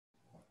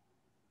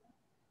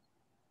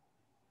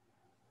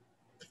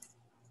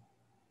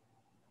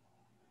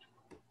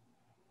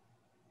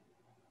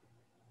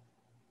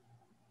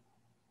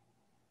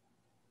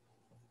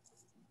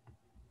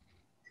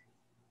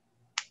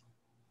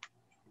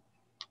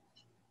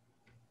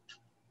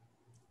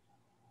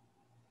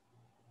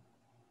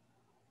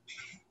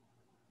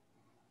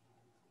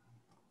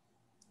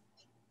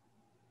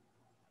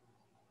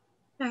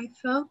Hi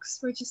folks,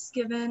 we're just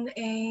given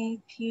a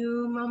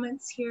few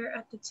moments here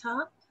at the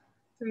top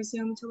for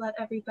Zoom to let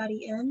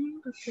everybody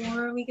in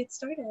before we get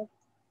started.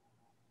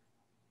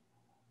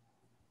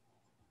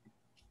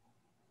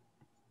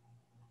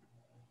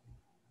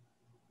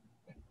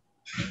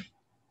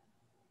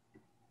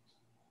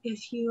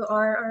 If you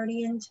are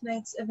already in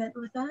tonight's event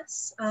with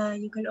us,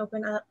 you can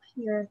open up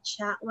your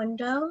chat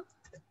window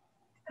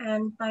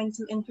and find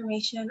some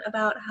information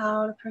about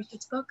how to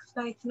purchase books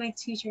by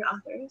tonight's featured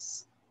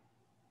authors.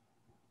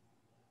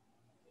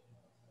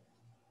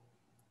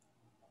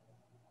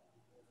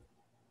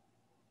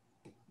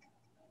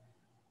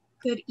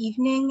 Good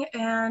evening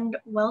and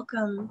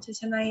welcome to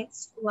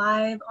tonight's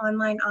live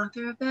online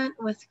author event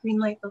with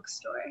Greenlight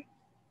Bookstore.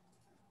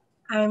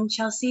 I'm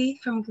Chelsea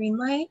from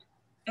Greenlight,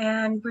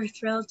 and we're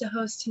thrilled to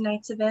host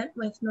tonight's event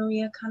with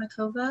Maria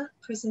Konnikova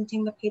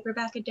presenting the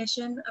paperback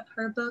edition of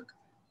her book,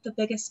 The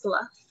Biggest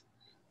Bluff: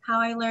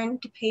 How I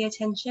Learned to Pay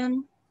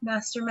Attention,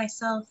 Master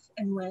Myself,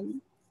 and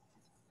Win.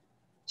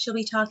 She'll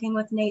be talking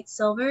with Nate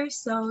Silver,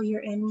 so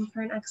you're in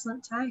for an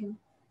excellent time.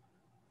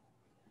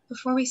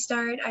 Before we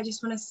start, I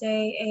just want to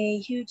say a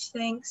huge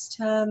thanks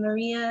to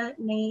Maria,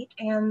 Nate,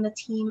 and the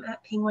team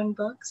at Penguin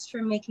Books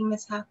for making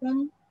this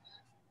happen,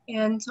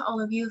 and to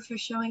all of you for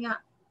showing up.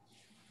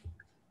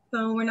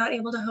 Though we're not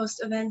able to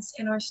host events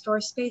in our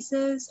store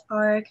spaces,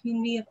 our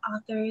community of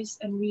authors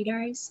and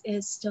readers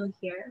is still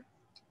here.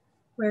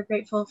 We're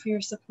grateful for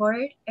your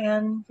support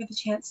and for the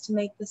chance to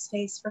make this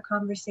space for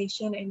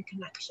conversation and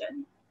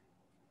connection.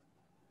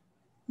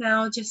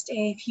 Now, just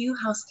a few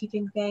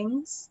housekeeping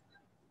things.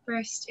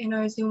 First, in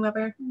our Zoom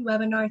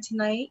webinar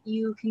tonight,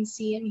 you can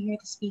see and hear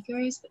the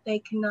speakers, but they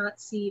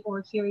cannot see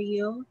or hear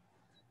you.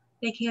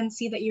 They can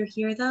see that you're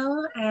here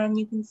though, and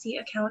you can see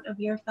a count of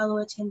your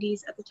fellow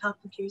attendees at the top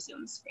of your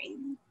Zoom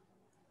screen.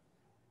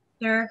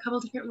 There are a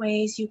couple different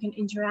ways you can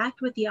interact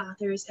with the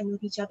authors and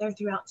with each other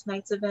throughout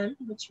tonight's event,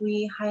 which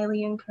we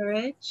highly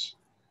encourage.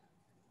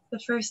 The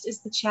first is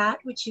the chat,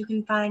 which you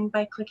can find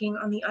by clicking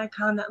on the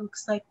icon that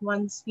looks like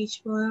one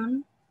speech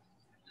balloon.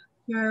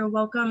 You're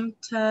welcome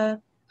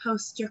to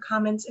post your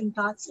comments and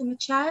thoughts in the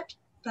chat.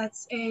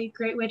 That's a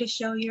great way to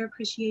show your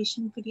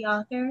appreciation for the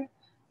author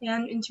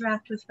and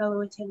interact with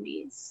fellow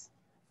attendees.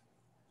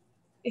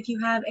 If you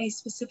have a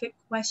specific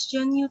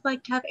question you'd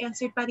like to have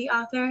answered by the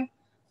author,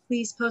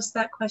 please post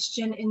that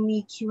question in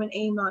the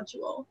Q&A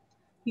module.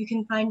 You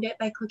can find it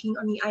by clicking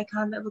on the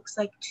icon that looks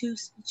like two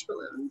speech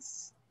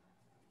balloons.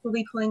 We'll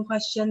be pulling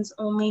questions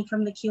only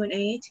from the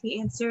Q&A to be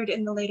answered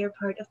in the later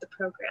part of the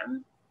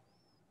program.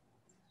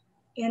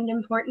 And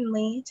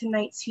importantly,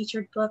 tonight's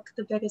featured book,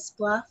 The Biggest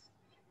Bluff,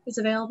 is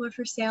available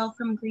for sale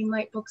from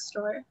Greenlight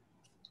Bookstore.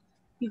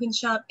 You can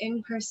shop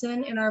in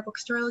person in our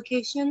bookstore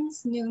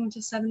locations, noon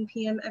to 7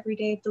 p.m. every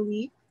day of the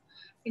week,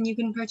 and you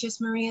can purchase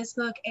Maria's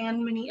book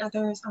and many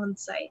others on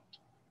site.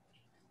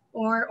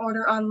 Or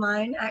order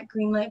online at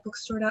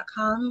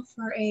greenlightbookstore.com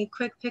for a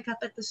quick pickup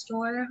at the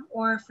store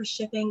or for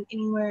shipping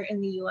anywhere in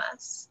the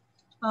US.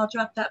 I'll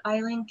drop that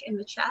buy link in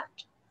the chat.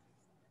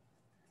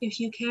 If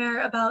you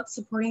care about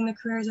supporting the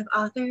careers of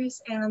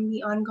authors and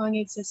the ongoing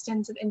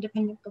existence of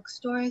independent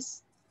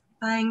bookstores,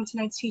 buying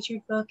tonight's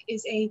featured book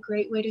is a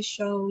great way to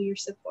show your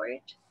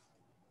support.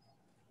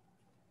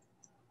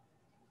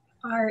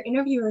 Our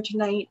interviewer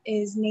tonight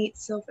is Nate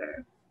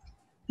Silver.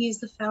 He is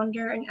the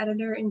founder and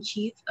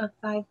editor-in-chief of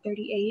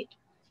FiveThirtyEight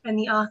and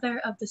the author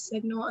of The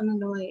Signal and the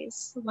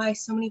Noise: Why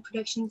So Many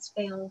Predictions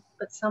Fail,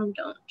 But Some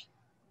Don't.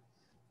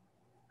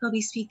 He'll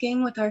be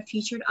speaking with our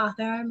featured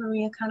author,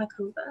 Maria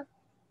Konnikova.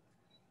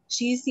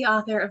 She's the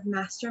author of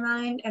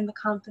Mastermind and The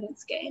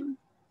Confidence Game.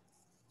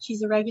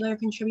 She's a regular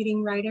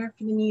contributing writer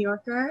for The New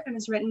Yorker and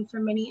has written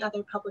for many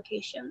other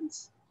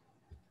publications.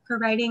 Her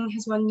writing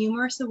has won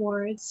numerous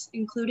awards,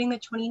 including the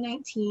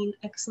 2019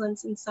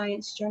 Excellence in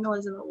Science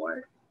Journalism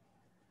Award.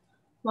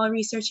 While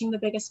researching The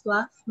Biggest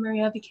Bluff,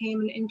 Maria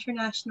became an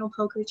international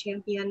poker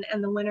champion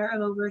and the winner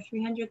of over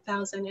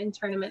 $300,000 in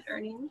tournament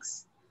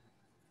earnings.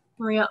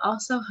 Maria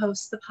also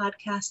hosts the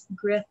podcast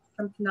Griff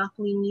from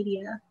Panoply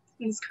Media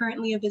and is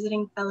currently a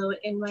visiting fellow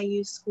at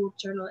NYU School of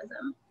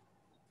Journalism.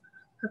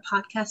 Her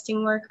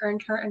podcasting work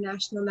earned her a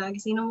National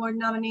Magazine Award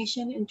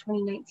nomination in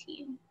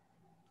 2019.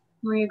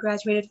 Maria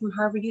graduated from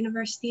Harvard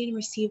University and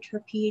received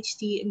her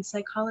PhD in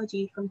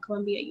psychology from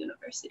Columbia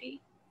University.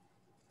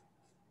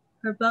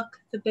 Her book,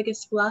 The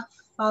Biggest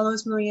Bluff,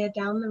 follows Maria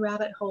down the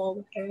rabbit hole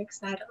with Erik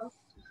Seidel,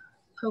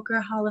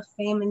 Poker Hall of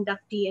Fame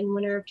inductee and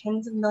winner of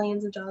tens of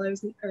millions of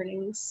dollars in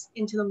earnings,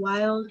 into the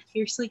wild,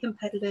 fiercely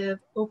competitive,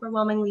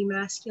 overwhelmingly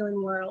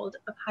masculine world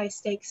of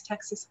high-stakes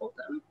Texas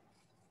Hold'em.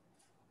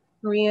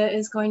 Maria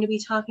is going to be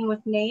talking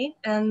with Nate,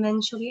 and then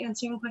she'll be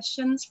answering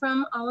questions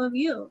from all of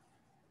you.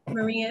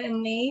 Maria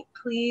and Nate,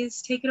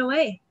 please take it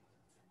away.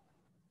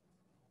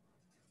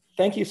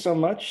 Thank you so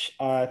much.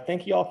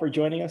 Thank you all for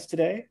joining us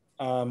today.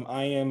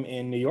 I am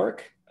in New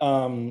York.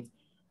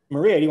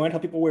 Maria, do you want to tell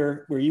people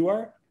where you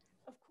are?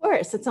 Of Of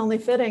course, it's only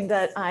fitting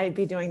that I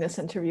be doing this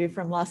interview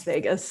from Las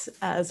Vegas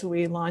as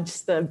we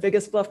launch the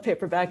Biggest Bluff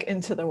paperback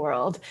into the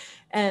world.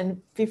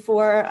 And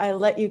before I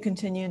let you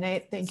continue,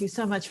 Nate, thank you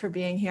so much for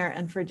being here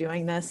and for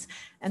doing this.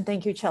 And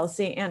thank you,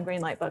 Chelsea and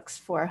Greenlight Books,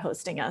 for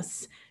hosting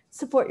us.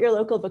 Support your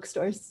local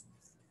bookstores.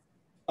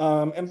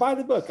 And buy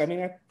the book. I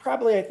mean,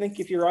 I think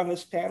if you're on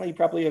this panel, you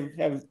probably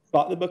have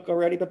bought the book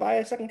already, but buy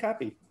a second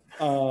copy.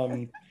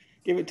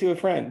 Give it to a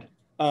friend.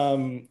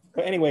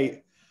 But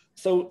anyway,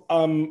 so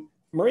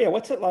Maria,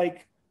 what's it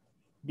like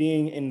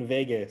being in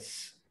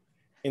Vegas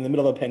in the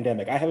middle of a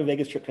pandemic? I have a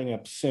Vegas trip coming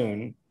up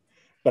soon,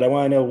 but I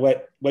want to know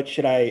what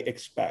should I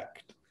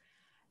expect?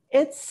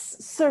 It's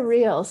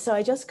surreal. So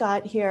I just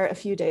got here a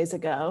few days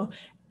ago,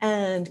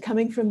 and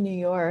coming from New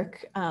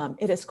York,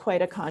 it is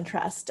quite a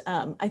contrast.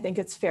 I think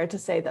it's fair to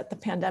say that the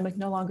pandemic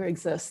no longer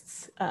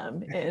exists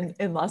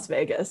in Las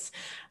Vegas.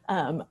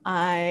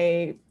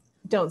 I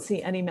don't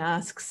see any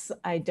masks.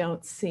 I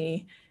don't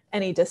see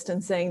any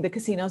distancing. The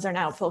casinos are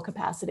now at full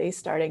capacity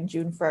starting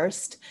June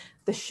 1st.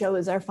 The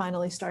shows are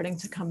finally starting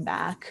to come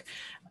back.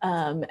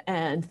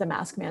 And the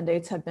mask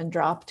mandates have been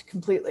dropped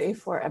completely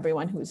for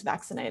everyone who's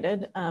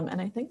vaccinated. And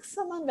I think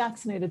some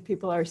unvaccinated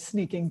people are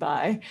sneaking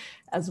by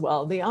as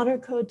well. The honor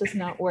code does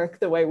not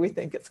work the way we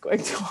think it's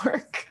going to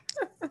work.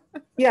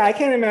 Yeah, I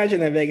can't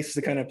imagine that Vegas is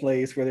the kind of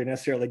place where they're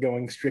necessarily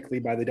going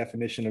strictly by the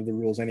definition of the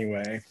rules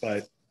anyway.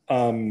 But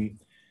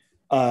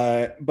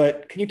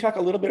can you talk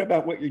a little bit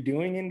about what you're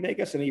doing in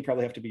Vegas? I know you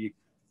probably have to be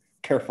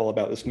careful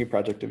about this new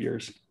project of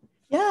yours.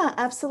 Yeah,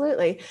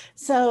 absolutely.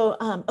 So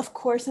of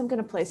course I'm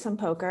going to play some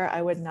poker.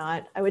 I would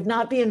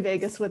not be in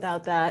Vegas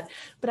without that,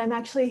 but I'm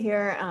actually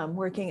here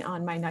working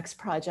on my next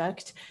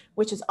project,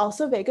 which is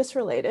also Vegas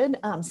related.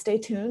 Stay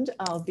tuned.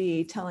 I'll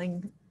be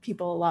telling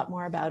people a lot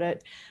more about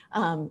it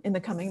in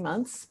the coming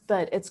months,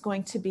 but it's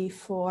going to be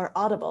for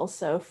Audible.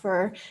 So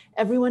for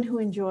everyone who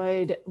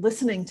enjoyed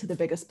listening to The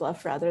Biggest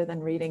Bluff rather than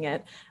reading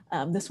it,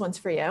 this one's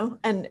for you.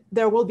 And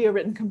there will be a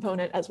written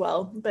component as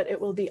well, but it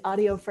will be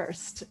audio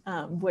first,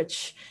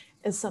 which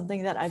is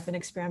something that I've been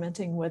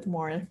experimenting with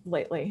more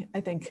lately.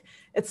 I think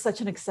it's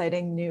such an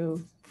exciting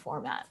new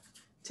format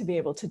to be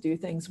able to do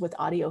things with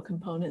audio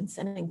components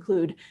and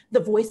include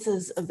the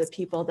voices of the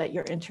people that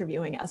you're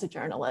interviewing as a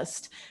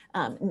journalist,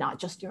 not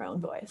just your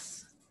own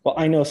voice. Well,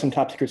 I know some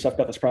top secret stuff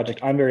about this project.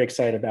 I'm very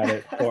excited about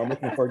it. So I'm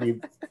looking forward to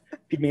you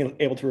being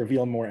able to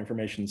reveal more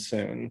information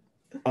soon.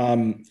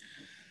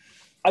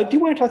 I do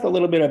want to talk a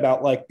little bit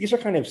about, these are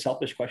kind of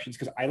selfish questions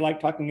because I like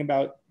talking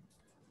about,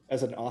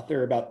 as an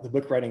author, about the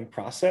book writing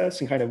process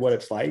and kind of what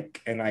it's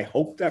like. And I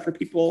hope that for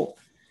people,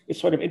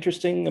 it's sort of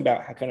interesting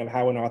about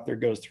how an author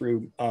goes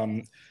through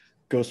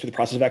the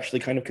process of actually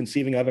kind of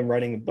conceiving of and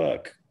writing a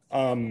book.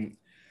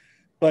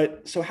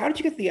 But so how did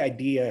you get the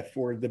idea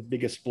for The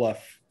Biggest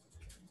Bluff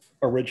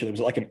originally?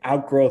 Was it like an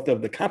outgrowth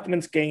of the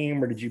confidence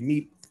game, or did you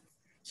meet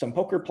some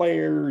poker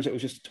players? It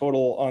was just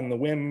total on the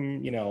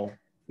whim,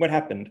 what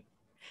happened?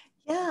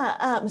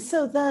 Yeah,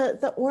 so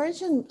the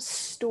origin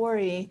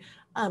story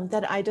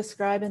that I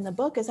describe in the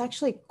book is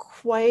actually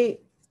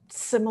quite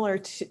similar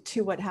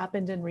to what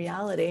happened in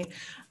reality,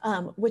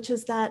 which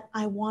is that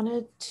I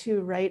wanted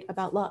to write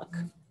about luck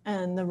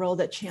and the role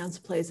that chance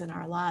plays in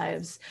our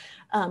lives.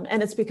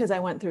 And it's because I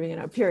went through,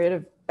 a period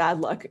of bad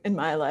luck in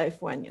my life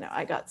when,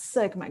 I got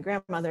sick, my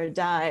grandmother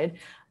died,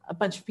 a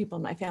bunch of people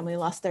in my family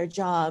lost their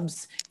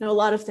jobs. A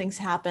lot of things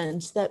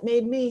happened that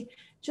made me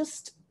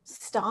just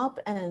stop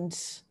and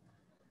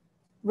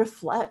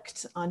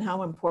reflect on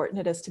how important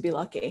it is to be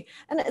lucky.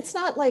 And it's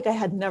not like I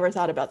had never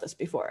thought about this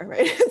before,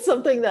 right? It's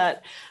something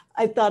that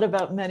I thought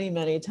about many,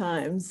 many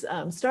times,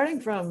 starting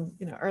from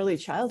early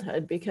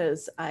childhood,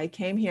 because I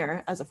came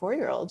here as a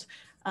 4-year-old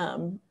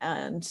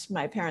and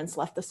my parents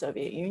left the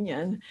Soviet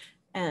Union,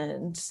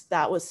 and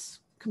that was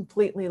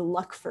completely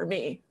luck for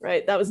me,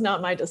 right? That was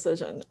not my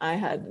decision. I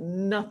had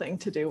nothing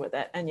to do with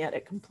it, and yet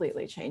it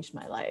completely changed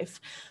my life.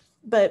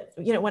 But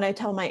when I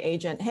tell my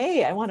agent,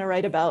 hey, I want to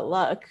write about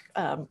luck,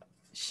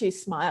 she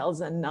smiles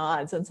and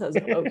nods and says,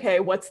 okay,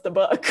 what's the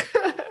book?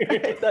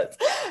 Right?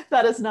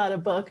 That is not a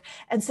book.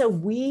 And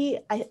so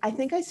I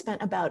think I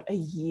spent about a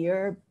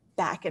year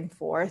back and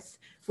forth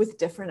with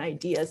different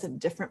ideas and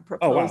different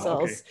proposals. Oh,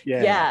 wow. Okay.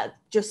 Yeah,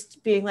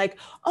 just being like,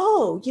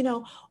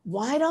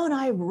 why don't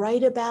I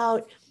write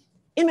about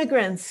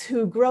immigrants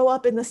who grow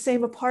up in the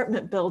same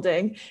apartment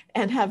building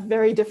and have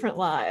very different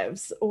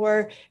lives,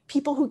 or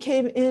people who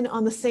came in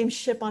on the same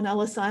ship on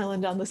Ellis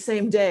Island on the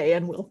same day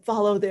and we'll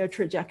follow their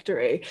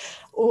trajectory.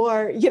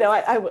 Or,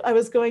 I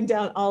was going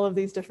down all of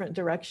these different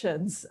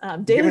directions.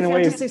 Daily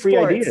fantasy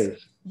sports.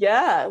 Ideas.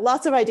 Yeah,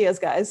 lots of ideas,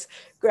 guys.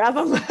 Grab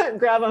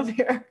them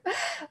here.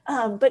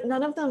 But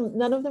none of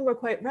them were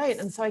quite right.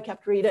 And so I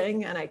kept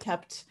reading and I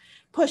kept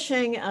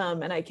pushing,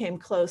 and I came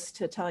close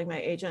to telling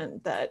my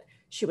agent that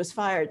she was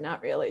fired.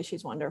 Not really,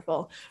 she's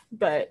wonderful.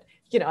 But,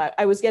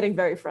 I was getting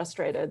very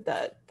frustrated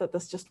that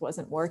this just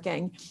wasn't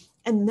working.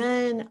 And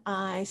then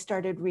I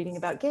started reading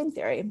about game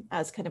theory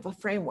as kind of a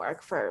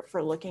framework for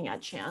looking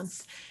at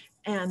chance,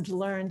 and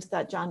learned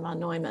that John von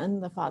Neumann,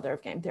 the father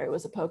of game theory,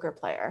 was a poker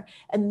player.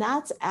 And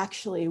that's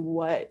actually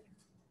what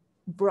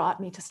brought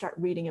me to start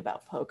reading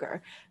about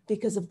poker,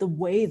 because of the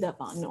way that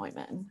von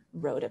Neumann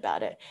wrote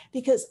about it.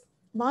 Because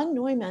von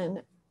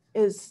Neumann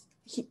is,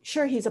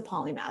 he's a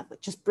polymath,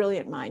 just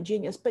brilliant mind,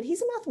 genius, but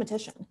he's a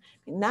mathematician.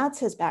 I mean, that's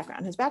his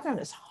background. His background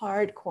is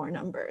hardcore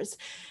numbers.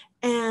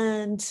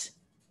 And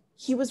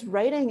he was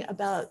writing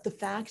about the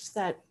fact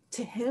that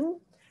to him,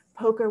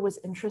 poker was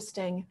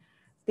interesting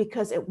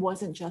because it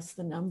wasn't just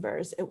the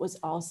numbers, it was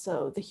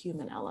also the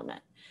human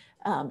element.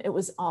 It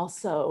was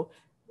also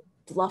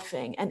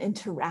bluffing and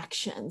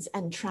interactions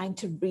and trying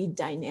to read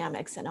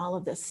dynamics and all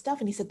of this stuff.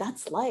 And he said,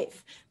 that's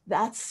life.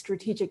 That's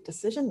strategic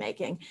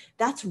decision-making.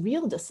 That's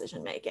real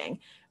decision-making.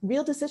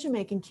 Real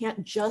decision-making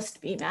can't just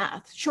be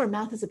math. Sure,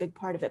 math is a big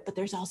part of it, but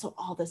there's also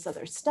all this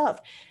other stuff.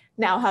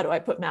 Now, how do I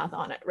put math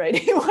on it, right?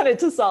 He wanted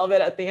to solve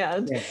it at the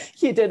end. Yeah.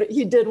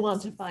 He did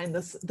want to find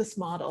this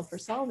model for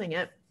solving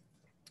it.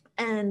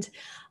 And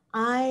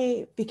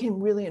I became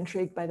really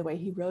intrigued by the way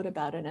he wrote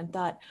about it and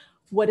thought,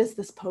 what is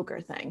this poker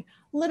thing?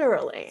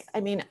 Literally,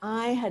 I mean,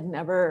 I'm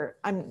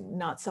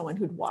not someone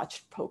who'd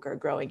watched poker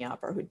growing up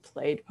or who'd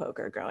played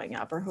poker growing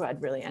up or who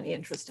had really any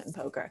interest in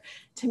poker.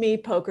 To me,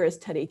 poker is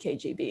Teddy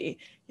KGB,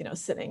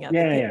 sitting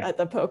at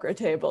the poker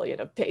table,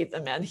 paid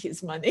the man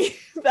his money.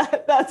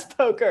 That's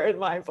poker in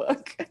my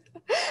book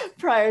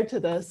prior to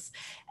this.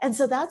 And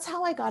so that's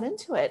how I got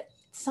into it.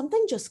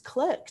 Something just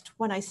clicked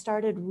when I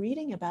started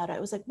reading about it. I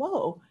was like,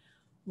 whoa,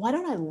 why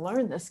don't I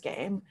learn this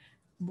game?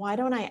 Why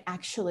don't I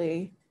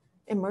actually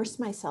immerse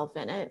myself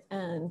in it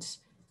and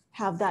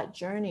have that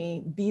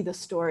journey be the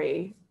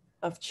story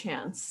of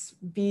chance,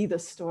 be the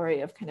story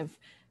of kind of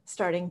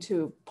starting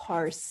to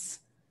parse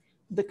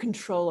the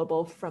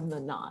controllable from the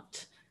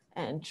not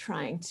and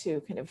trying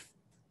to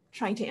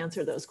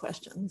answer those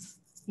questions.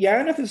 Yeah, I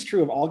don't know if it's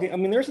true of all games. I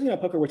mean, there's something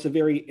about poker where it's a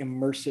very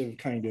immersive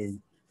kind of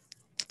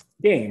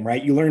game,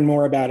 right? You learn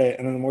more about it,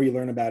 and then the more you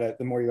learn about it,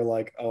 the more you're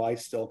like, oh, I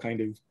still kind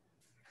of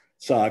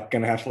suck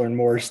and have to learn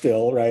more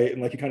still, right?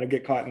 And like you kind of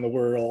get caught in the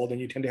world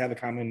and you tend to have a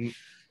common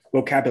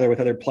vocabulary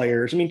with other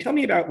players. I mean, tell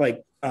me about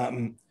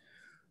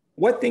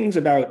what things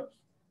about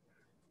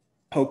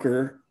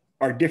poker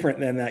are different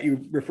than that.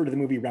 You referred to the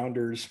movie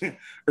Rounders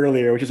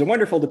earlier, which is a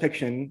wonderful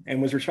depiction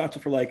and was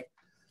responsible for like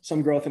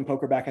some growth in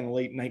poker back in the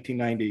late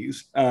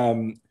 1990s,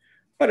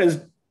 but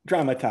as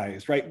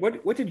dramatized, right?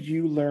 What did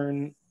you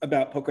learn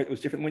about poker that was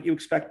different than what you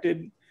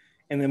expected?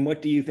 And then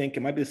what do you think,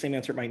 it might be the same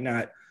answer, it might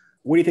not,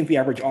 what do you think the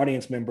average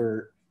audience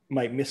member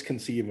might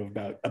misconceive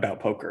about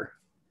poker?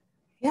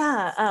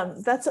 Yeah,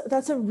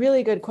 that's a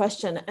really good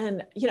question.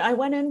 And, I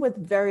went in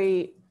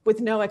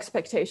with no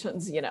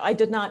expectations. I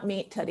did not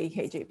meet Teddy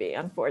KGB,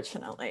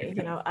 unfortunately.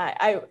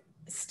 I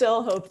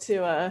still hope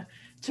to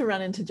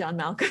run into John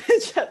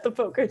Malkovich at the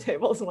poker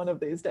tables one of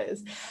these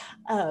days.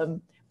 But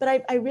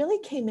I really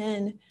came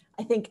in,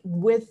 I think,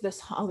 with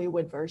this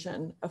Hollywood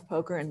version of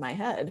poker in my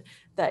head,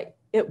 that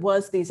it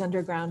was these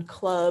underground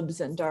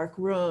clubs and dark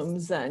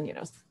rooms and,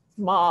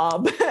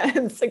 mob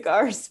and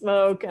cigar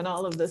smoke and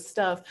all of this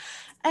stuff.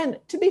 And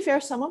to be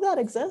fair, some of that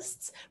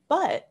exists.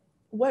 But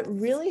what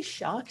really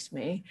shocked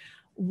me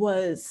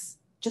was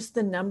just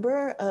the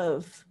number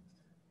of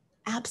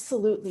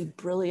absolutely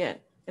brilliant,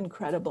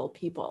 incredible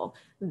people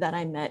that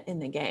I met in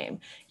the game.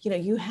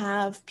 You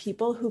have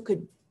people who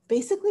could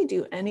basically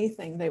do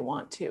anything they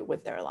want to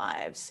with their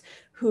lives,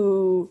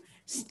 who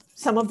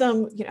some of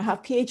them,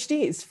 have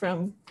PhDs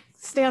from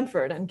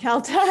Stanford and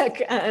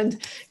Caltech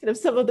and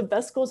some of the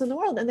best schools in the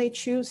world, and they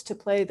choose to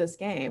play this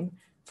game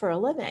for a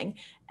living.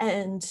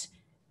 And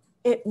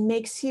it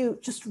makes you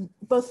just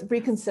both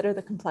reconsider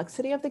the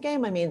complexity of the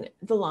game. I mean,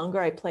 the longer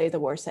I play, the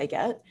worse I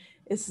get.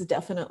 This is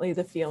definitely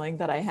the feeling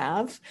that I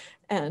have.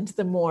 And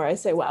the more I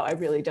say, wow, I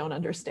really don't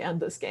understand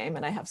this game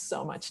and I have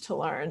so much to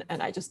learn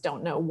and I just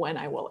don't know when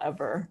I will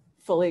ever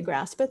fully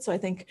grasp it. So I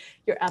think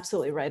you're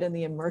absolutely right in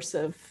the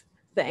immersive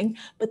thing.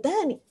 But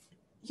then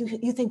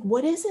you think,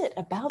 what is it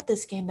about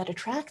this game that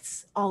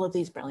attracts all of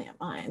these brilliant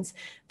minds?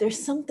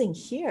 There's something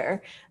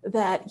here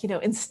that,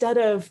 instead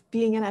of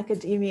being in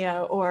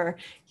academia or,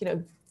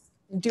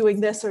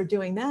 doing this or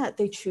doing that,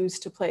 they choose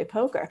to play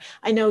poker.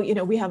 I know,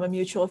 we have a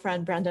mutual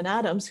friend, Brendan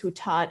Adams, who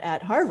taught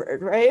at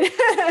Harvard, right?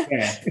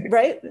 Yeah.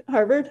 Right?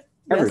 Harvard?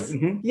 Harvard. Yes.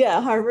 Mm-hmm.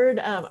 Yeah,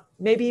 Harvard,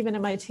 maybe even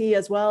MIT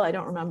as well. I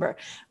don't remember,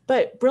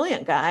 but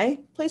brilliant guy,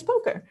 plays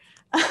poker.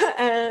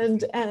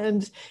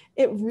 and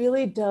it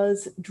really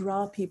does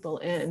draw people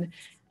in.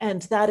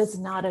 And that is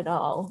not at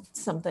all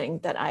something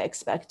that I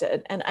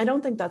expected. And I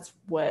don't think that's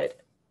what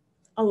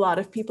a lot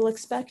of people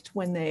expect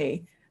when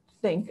they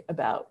think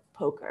about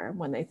poker,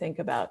 when they think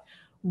about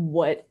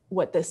what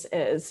this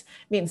is.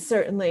 I mean,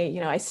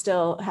 certainly, I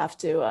still have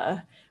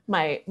to,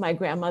 my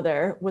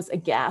grandmother was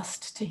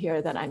aghast to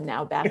hear that I'm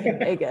now back in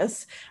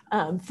Vegas.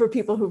 For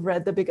people who've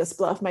read The Biggest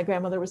Bluff, my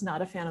grandmother was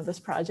not a fan of this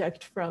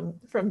project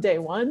from day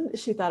one.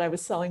 She thought I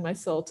was selling my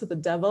soul to the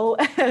devil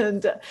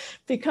and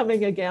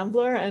becoming a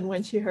gambler. And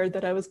when she heard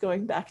that I was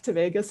going back to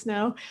Vegas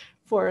now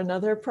for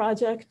another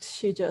project,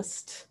 she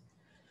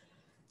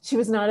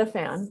was not a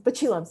fan, but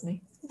she loves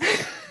me.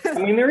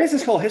 I mean, there is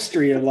this whole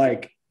history of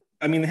the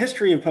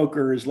history of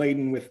poker is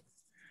laden with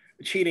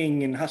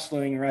cheating and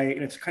hustling, right?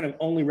 And it's kind of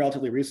only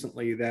relatively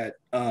recently that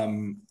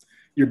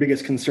your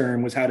biggest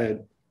concern was how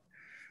to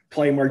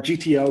play more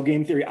GTO,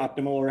 game theory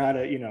optimal, or how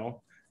to,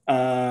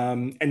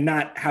 and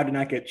not how to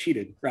not get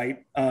cheated,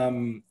 right?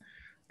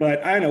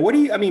 But I don't know. What do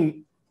you?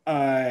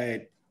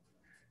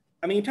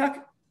 You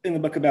talk in the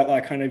book about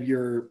like kind of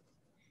your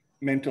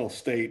mental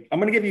state. I'm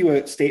going to give you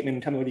a statement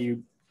and tell me whether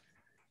you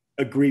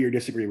agree or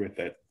disagree with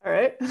it. All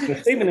right. The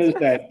statement is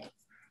that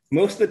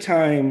most of the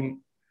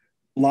time,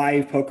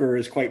 live poker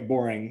is quite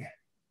boring,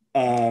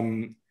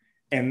 and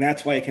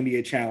that's why it can be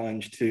a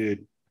challenge to.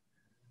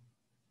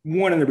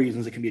 One of the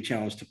reasons it can be a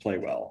challenge to play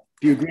well.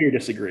 Do you agree or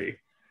disagree?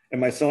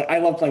 I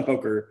love playing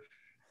poker,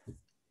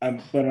 but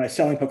am I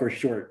selling poker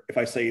short if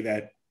I say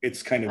that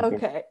it's kind of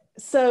okay? Boring?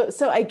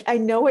 So I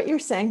know what you're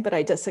saying, but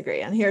I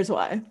disagree, and here's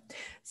why.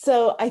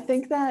 So I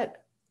think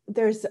that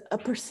there's a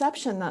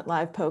perception that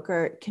live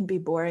poker can be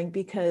boring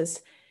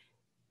because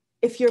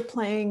if you're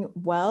playing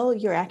well,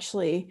 you're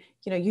actually,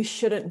 you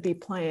shouldn't be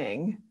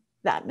playing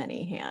that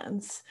many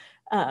hands.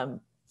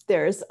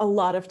 There's a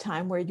lot of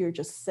time where you're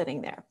just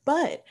sitting there,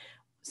 but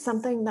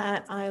something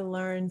that I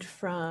learned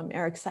from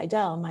Erik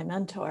Seidel, my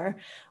mentor,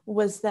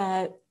 was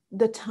that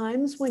the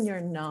times when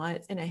you're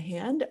not in a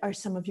hand are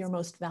some of your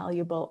most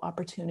valuable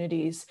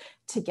opportunities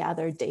to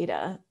gather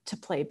data to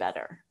play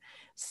better.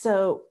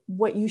 So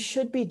what you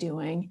should be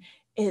doing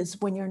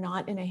is when you're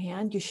not in a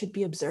hand, you should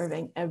be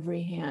observing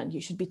every hand. You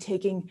should be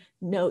taking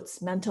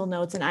notes, mental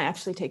notes, and I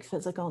actually take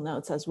physical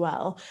notes as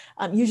well,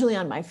 usually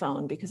on my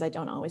phone because I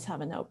don't always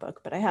have a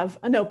notebook, but I have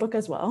a notebook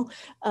as well.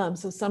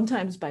 So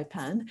sometimes by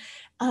pen,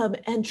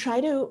 and try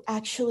to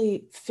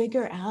actually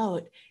figure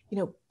out,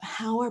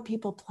 how are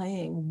people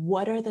playing?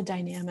 What are the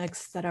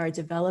dynamics that are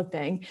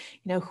developing?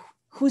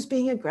 Who's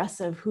being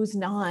aggressive, who's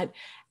not?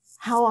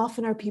 How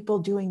often are people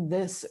doing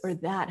this or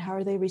that? How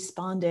are they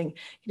responding?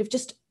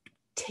 Just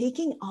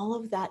taking all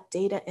of that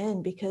data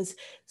in, because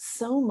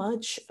so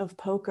much of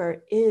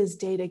poker is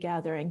data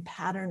gathering,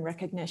 pattern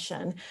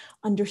recognition,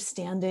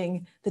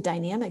 understanding the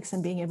dynamics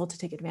and being able to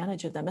take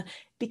advantage of them.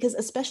 Because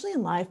especially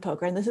in live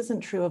poker, and this isn't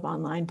true of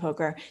online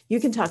poker, you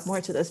can talk more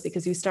to this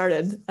because you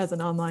started as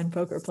an online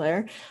poker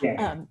player.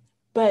 Yeah.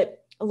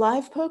 But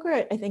live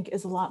poker, I think,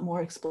 is a lot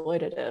more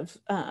exploitative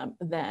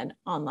than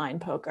online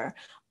poker.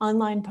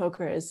 Online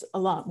poker is a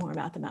lot more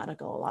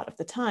mathematical a lot of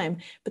the time,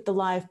 but the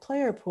live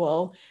player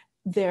pool,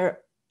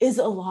 there is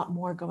a lot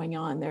more going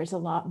on. There's a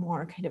lot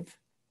more kind of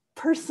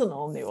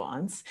personal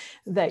nuance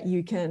that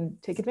you can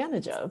take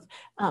advantage of,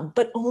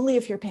 but only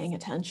if you're paying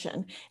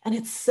attention. And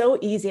it's so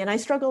easy, and I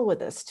struggle with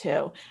this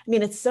too.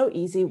 It's so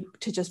easy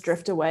to just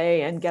drift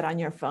away and get on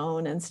your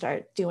phone and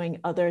start doing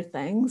other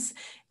things.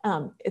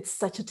 It's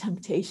such a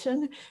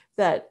temptation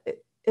that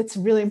it's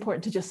really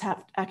important to just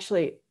have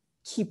actually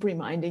keep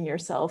reminding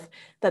yourself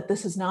that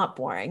this is not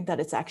boring, that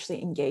it's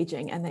actually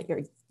engaging, and that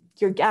you're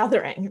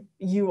gathering.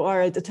 You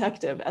are a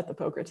detective at the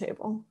poker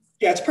table.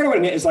 Yeah, it's part of what I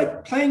mean. It's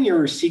like playing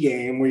your C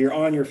game where you're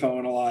on your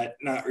phone a lot,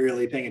 not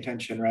really paying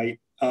attention, right?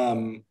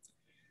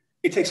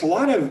 It takes a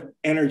lot of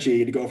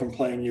energy to go from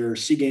playing your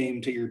C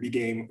game to your B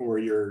game or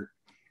your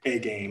A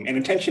game. And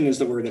attention is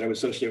the word that I would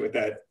associate with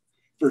that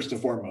first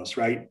and foremost,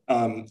 right?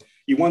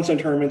 You won some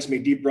tournaments,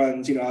 made deep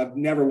runs. I've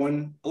never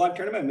won a live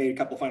tournament. I made a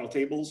couple final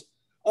tables.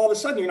 All of a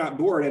sudden, you're not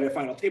bored at a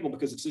final table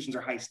because the decisions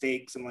are high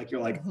stakes. And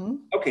you're like,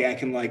 okay, I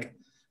can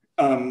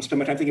spend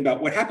my time thinking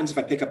about what happens if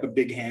I pick up a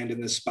big hand in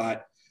this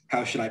spot.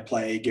 How should I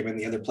play given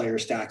the other player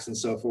stacks and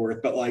so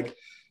forth? But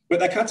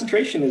that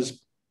concentration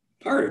is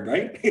hard,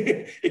 right?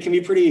 It can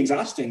be pretty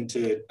exhausting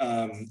to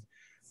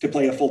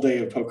play a full day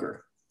of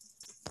poker.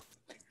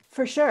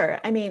 For sure.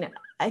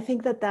 I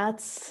think that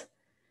that's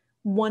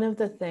one of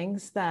the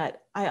things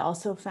that I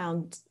also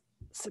found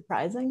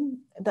surprising,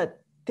 that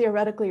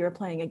theoretically you're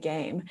playing a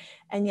game,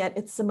 and yet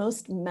it's the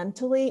most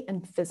mentally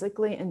and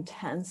physically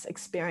intense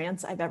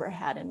experience I've ever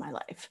had in my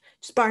life,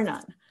 just bar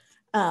none.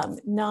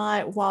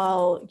 Not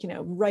while,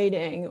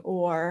 writing,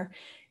 or,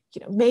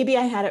 maybe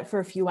I had it for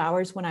a few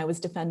hours when I was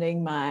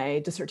defending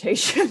my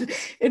dissertation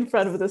in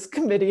front of this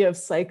committee of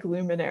psych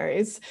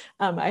luminaries.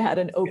 I had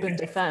an open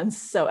defense,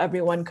 so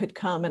everyone could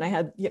come, and I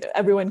had,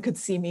 everyone could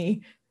see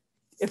me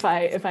if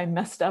I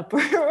messed up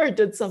or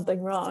did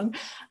something wrong.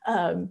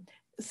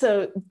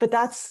 But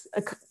that's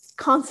a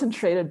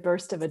concentrated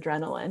burst of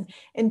adrenaline.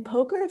 In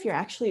poker, if you're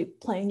actually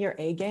playing your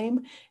A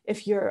game,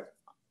 if you're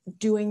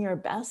doing your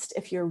best,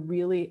 if you're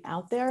really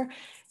out there,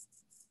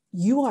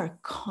 you are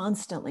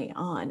constantly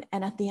on.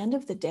 And at the end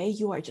of the day,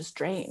 you are just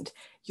drained.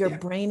 Your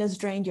brain is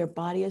drained, your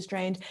body is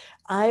drained.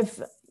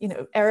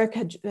 Erik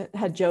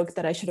had joked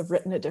that I should have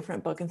written a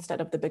different book instead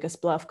of The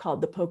Biggest Bluff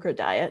called The Poker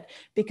Diet,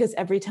 because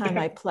every time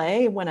I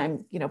play, when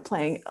I'm,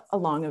 playing a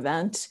long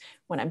event,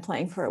 when I'm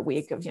playing for a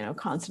week of,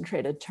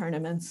 concentrated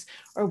tournaments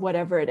or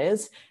whatever it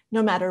is,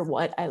 no matter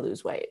what, I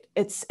lose weight.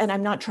 And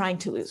I'm not trying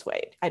to lose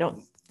weight.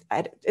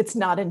 It's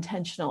not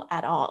intentional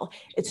at all.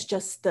 It's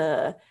just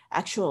the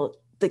actual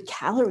the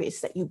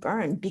calories that you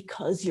burn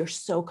because you're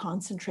so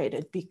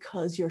concentrated,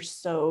 because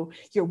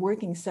you're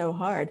working so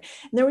hard.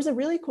 And there was a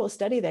really cool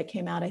study that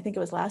came out, I think it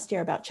was last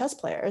year, about chess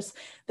players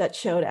that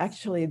showed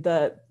actually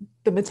the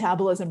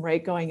metabolism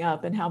rate going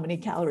up and how many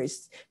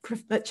calories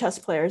chess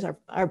players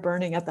are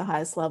burning at the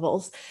highest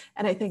levels.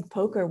 And I think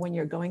poker, when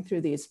you're going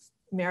through these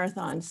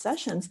marathon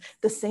sessions,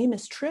 the same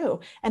is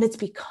true. And it's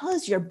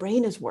because your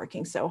brain is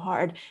working so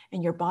hard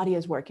and your body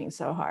is working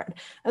so hard.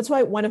 That's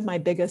why one of my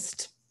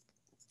biggest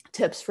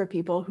tips for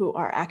people who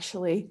are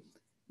actually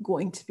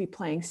going to be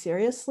playing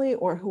seriously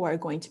or who are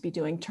going to be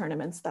doing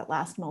tournaments that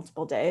last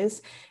multiple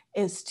days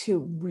is to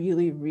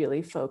really,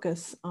 really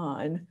focus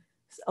on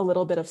a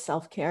little bit of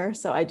self-care.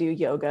 So I do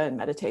yoga and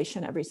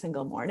meditation every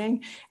single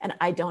morning, and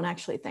I don't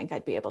actually think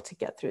I'd be able to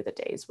get through the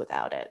days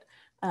without it,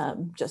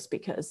 just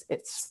because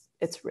it's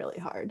really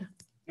hard.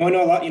 I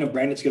know a lot,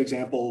 Brandon's a good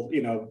example,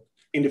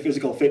 into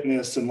physical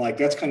fitness, and like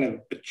that's kind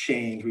of a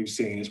change we've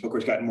seen as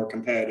poker's gotten more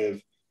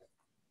competitive.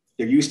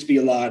 There used to be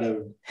a lot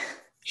of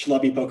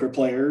schlubby poker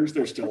players.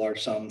 There still are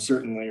some,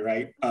 certainly,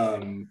 right?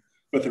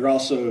 But there are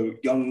also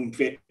young,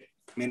 fit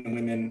men and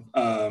women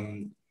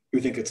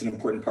who think it's an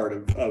important part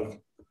of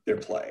their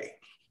play.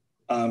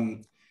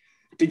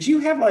 Did you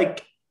have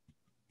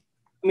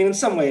in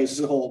some ways, this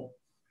is the whole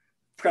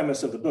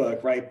premise of the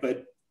book, right?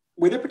 But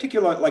were there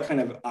particular kind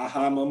of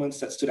aha moments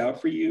that stood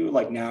out for you?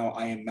 Like, now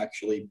I am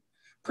actually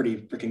pretty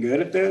freaking good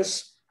at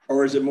this?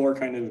 Or is it more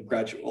kind of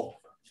gradual?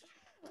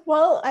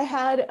 Well, I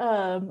had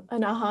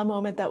an aha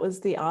moment that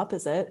was the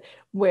opposite,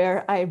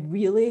 where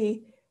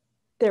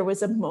there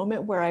was a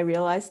moment where I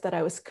realized that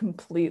I was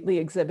completely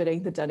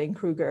exhibiting the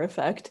Dunning-Kruger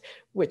effect,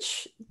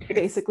 which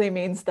basically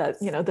means that,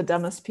 the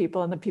dumbest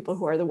people and the people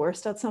who are the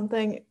worst at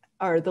something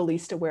are the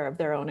least aware of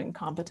their own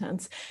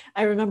incompetence.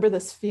 I remember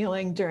this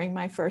feeling during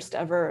my first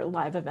ever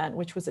live event,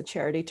 which was a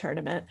charity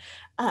tournament,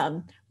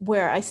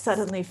 where I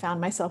suddenly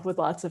found myself with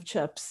lots of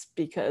chips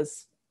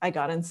because I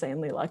got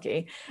insanely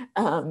lucky.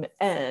 And,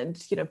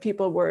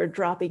 people were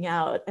dropping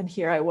out, and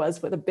here I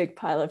was with a big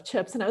pile of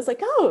chips. And I was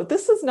like, oh,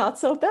 this is not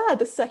so bad.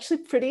 This is actually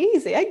pretty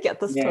easy. I get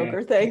this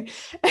poker thing.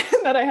 And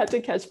then I had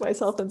to catch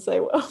myself and say,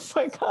 oh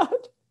my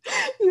God,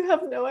 you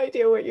have no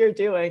idea what you're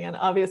doing. And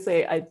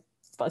obviously I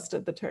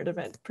busted the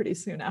tournament pretty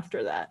soon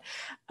after that.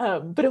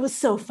 But it was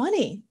so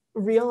funny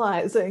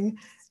realizing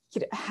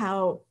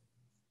how,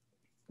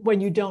 when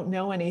you don't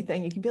know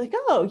anything, you can be like,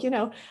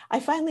 oh,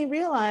 I finally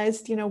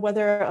realized,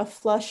 whether a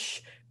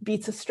flush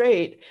beats a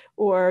straight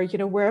or,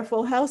 where a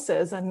full house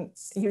is, and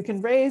you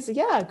can raise,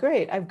 yeah,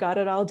 great, I've got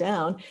it all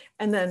down.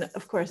 And then,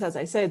 of course, as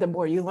I say, the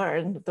more you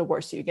learn, the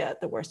worse you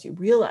get, the worse you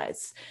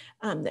realize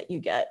that you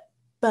get.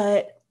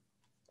 But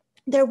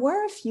there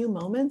were a few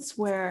moments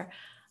where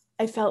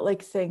I felt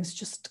like things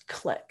just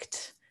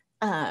clicked,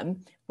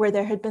 where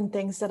there had been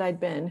things that I'd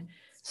been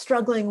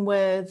struggling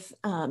with,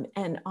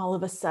 and all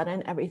of a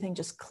sudden everything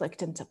just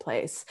clicked into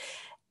place.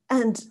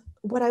 And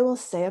what I will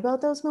say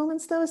about those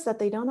moments, though, is that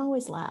they don't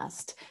always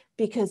last,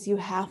 because you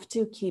have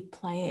to keep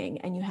playing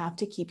and you have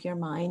to keep your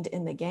mind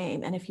in the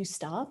game. And if you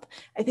stop,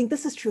 I think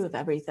this is true of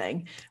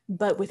everything,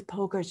 but with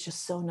poker, it's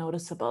just so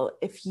noticeable.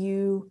 If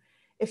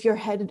your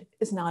head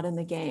is not in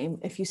the game,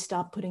 if you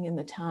stop putting in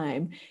the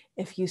time,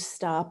 if you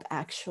stop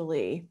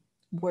actually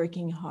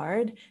working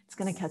hard, it's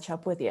going to catch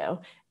up with you.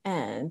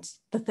 And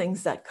the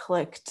things that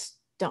clicked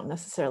don't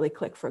necessarily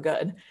click for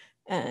good.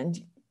 And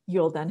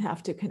you'll then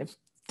have to kind of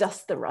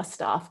dust the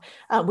rust off,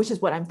 which is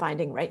what I'm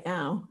finding right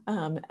now,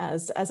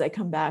 as I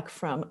come back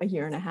from a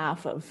year and a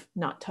half of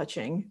not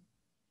touching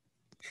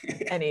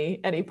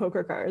any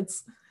poker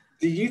cards.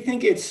 Do you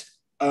think it's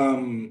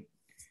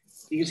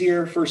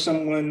easier for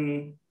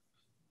someone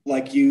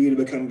like you to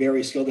become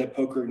very skilled at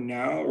poker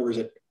now, or is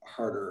it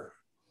harder?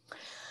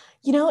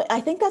 I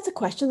think that's a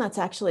question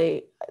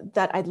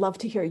that I'd love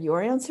to hear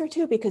your answer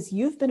to, because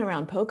you've been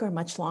around poker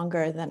much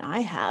longer than I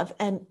have.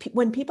 And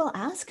when people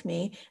ask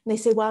me and they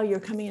say, wow,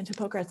 you're coming into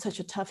poker at such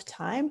a tough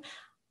time,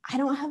 I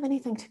don't have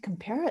anything to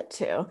compare it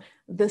to.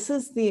 This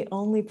is the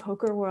only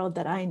poker world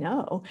that I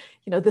know.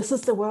 This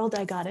is the world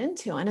I got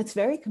into, and it's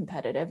very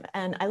competitive.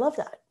 And I love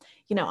that.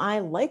 I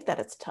like that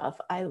it's tough.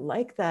 I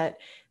like that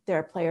there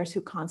are players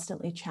who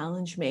constantly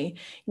challenge me.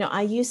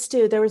 I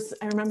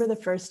remember the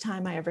first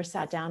time I ever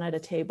sat down at a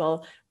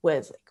table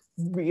with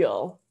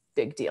real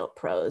big deal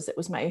pros. It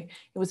was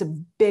a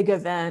big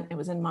event. It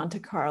was in Monte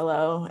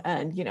Carlo,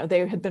 and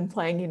they had been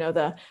playing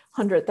the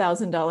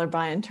 $100,000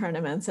 buy-in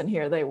tournaments, and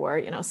here they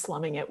were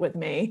slumming it with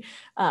me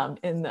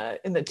in the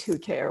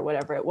 2K or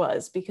whatever it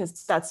was,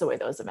 because that's the way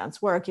those events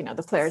work.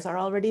 The players are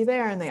already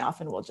there, and they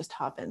often will just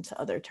hop into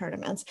other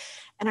tournaments.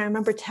 And I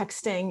remember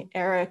texting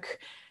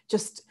Erik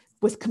just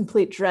with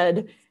complete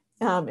dread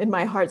in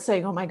my heart,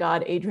 saying, oh my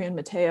God, Adrian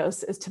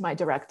Mateos is to my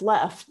direct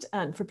left.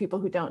 And for people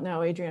who don't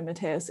know, Adrian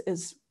Mateos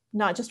is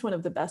not just one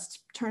of the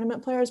best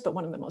tournament players, but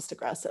one of the most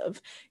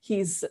aggressive.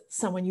 He's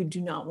someone you do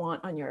not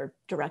want on your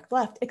direct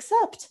left,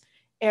 except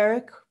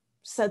Erik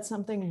said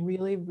something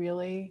really,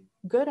 really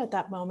good at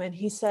that moment.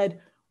 He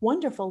said,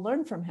 wonderful,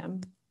 learn from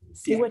him,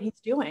 see what he's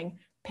doing,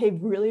 pay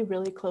really,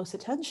 really close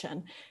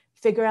attention,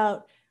 figure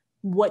out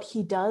what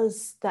he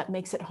does that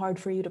makes it hard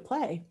for you to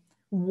play.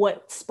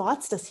 What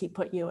spots does he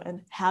put you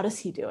in? How does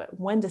he do it?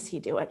 When does he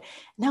do it?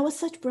 And that was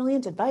such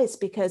brilliant advice,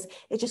 because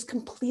it just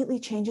completely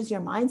changes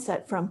your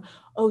mindset from,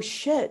 oh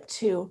shit,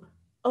 to,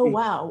 oh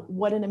wow,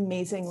 what an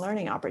amazing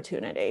learning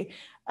opportunity.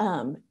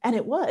 And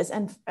it was.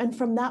 And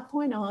from that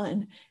point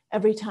on,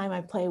 every time I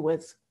play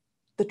with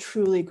the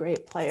truly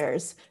great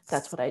players,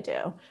 that's what I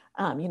do.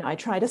 I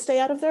try to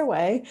stay out of their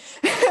way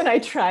and I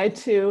try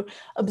to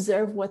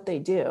observe what they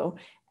do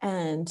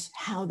and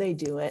how they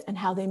do it and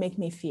how they make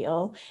me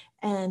feel,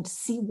 and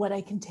see what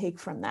I can take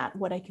from that,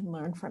 what I can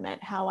learn from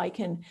it, how I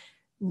can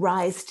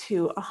rise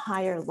to a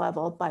higher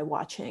level by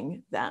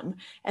watching them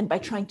and by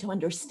trying to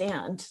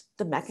understand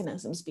the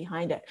mechanisms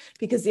behind it.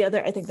 Because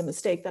I think the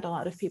mistake that a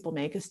lot of people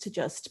make is to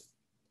just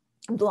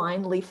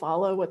blindly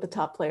follow what the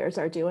top players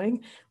are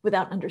doing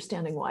without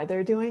understanding why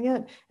they're doing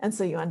it. And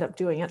so you end up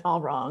doing it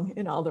all wrong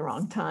in all the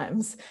wrong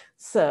times.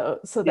 So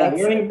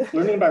that's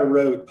learning by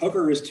rote.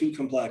 Poker is too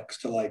complex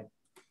to like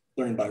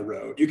learn by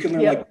rote. You can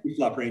learn like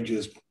flop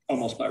ranges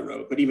almost by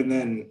rote, but even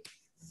then,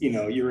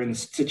 you're in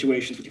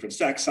situations with different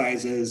stack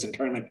sizes and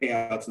tournament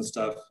payouts and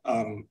stuff.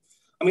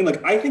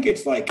 I think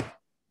it's like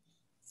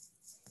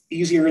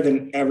easier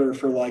than ever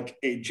for like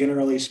a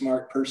generally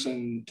smart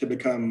person to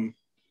become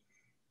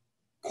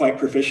quite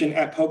proficient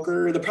at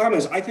poker. The problem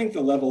is, I think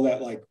the level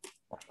that like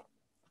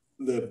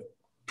the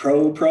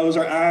pros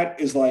are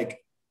at is like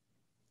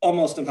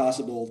almost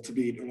impossible to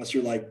beat unless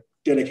you're like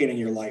dedicating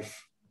your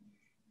life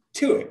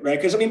to it,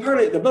 right? Because part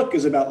of the book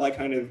is about like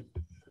kind of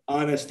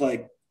honest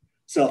like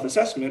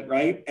self-assessment,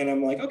 right? And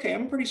I'm like, okay,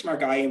 I'm a pretty smart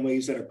guy in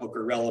ways that are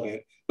poker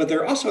relevant, but there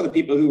are also the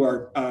people who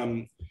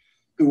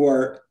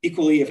are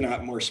equally, if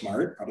not more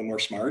smart, probably more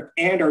smart,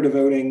 and are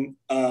devoting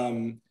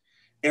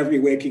every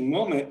waking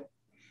moment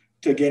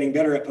to getting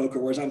better at poker,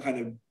 whereas I'm kind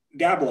of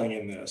dabbling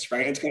in this,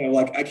 right? It's kind of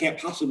like I can't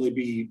possibly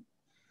be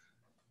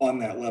on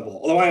that level.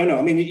 Although I don't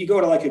know. You go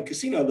to like a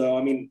casino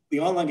though. The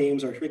online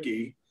games are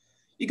tricky.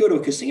 You go to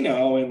a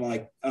casino and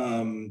like,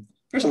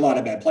 there's a lot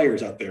of bad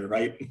players out there,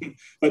 right?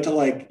 But to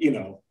like,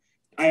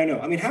 I don't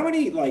know. How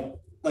many like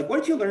what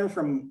did you learn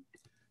from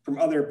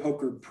other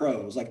poker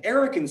pros? Like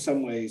Erik, in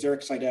some ways,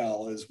 Erik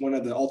Seidel is one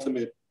of the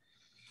ultimate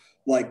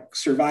like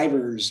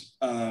survivors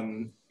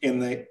in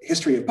the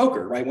history of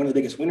poker, right? One of the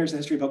biggest winners in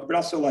the history of poker, but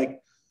also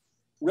like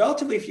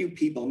relatively few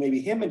people,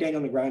 maybe him and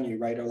Daniel Negreanu,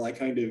 right, are like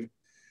kind of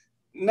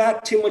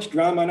not too much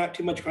drama, not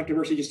too much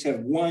controversy, just have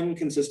won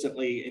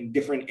consistently in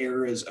different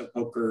eras of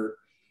poker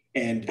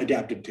and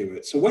adapted to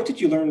it. So what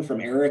did you learn from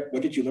Erik?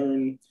 What did you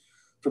learn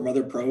from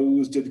other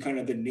pros? Did kind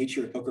of the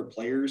nature of poker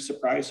players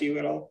surprise you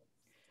at all?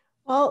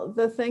 Well,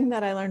 the thing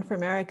that I learned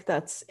from Erik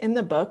that's in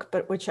the book,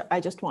 but which I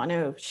just want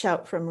to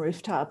shout from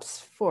rooftops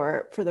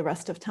for the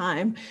rest of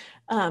time,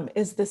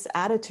 is this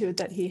attitude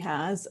that he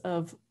has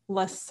of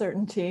less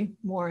certainty,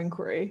 more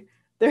inquiry.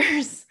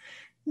 There's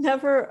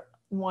never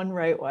one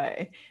right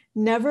way.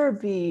 Never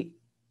be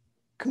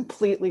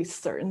completely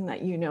certain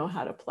that you know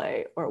how to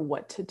play or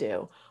what to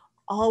do.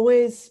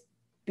 Always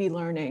be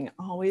learning,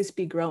 always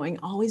be growing,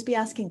 always be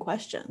asking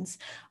questions,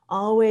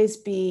 always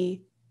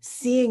be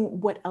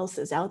seeing what else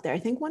is out there. I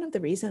think one of the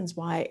reasons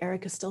why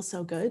Erik is still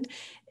so good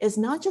is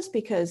not just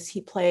because he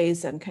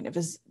plays and kind of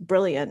is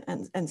brilliant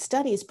and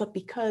studies, but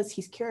because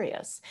he's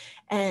curious.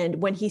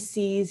 And when he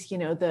sees,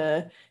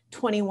 the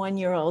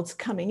 21-year-olds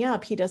coming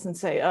up, he doesn't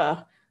say,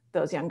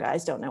 those young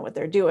guys don't know what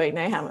they're doing.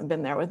 They haven't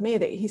been there with me.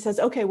 He says,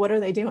 okay, what are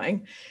they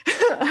doing?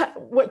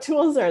 What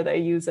tools are they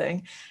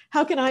using?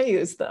 How can I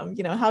use them?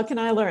 How can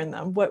I learn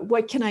them?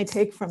 What can I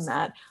take from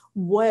that?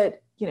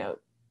 What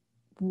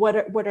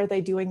are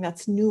they doing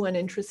that's new and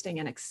interesting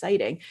and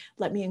exciting?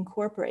 Let me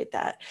incorporate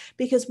that.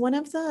 Because one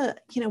of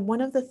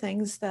the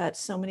things that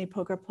so many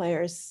poker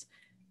players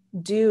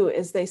do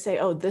is they say,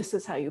 oh, this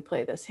is how you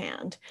play this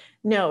hand.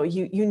 No,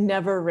 you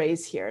never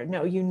raise here.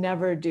 No, you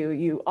never do.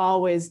 You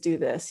always do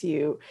this.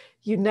 You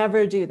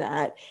never do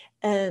that.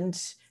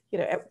 And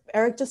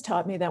Erik just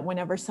taught me that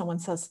whenever someone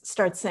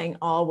starts saying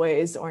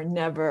always or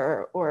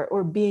never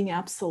or being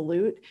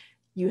absolute,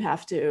 you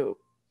have to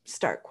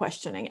start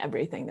questioning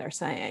everything they're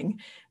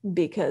saying,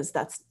 because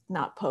that's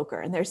not poker.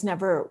 And there's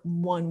never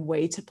one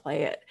way to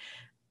play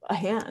a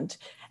hand.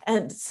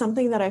 And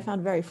something that I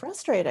found very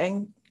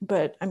frustrating,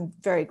 but I'm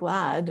very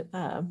glad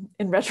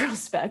in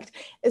retrospect,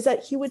 is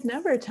that he would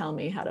never tell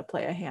me how to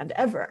play a hand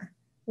ever.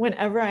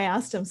 Whenever I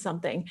asked him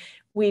something,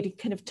 we'd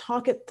kind of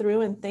talk it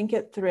through and think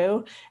it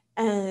through.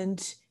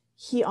 And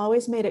he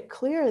always made it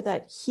clear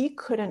that he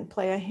couldn't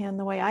play a hand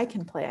the way I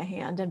can play a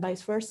hand, and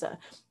vice versa,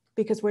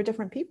 because we're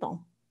different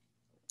people.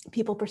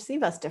 People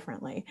perceive us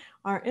differently.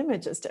 Our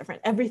image is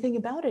different. Everything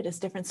about it is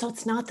different. So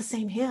it's not the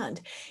same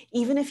hand.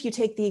 Even if you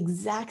take the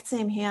exact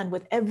same hand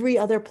with every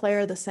other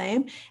player the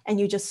same, and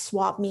you just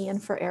swap me in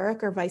for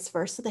Erik or vice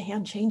versa, the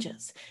hand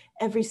changes.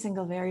 Every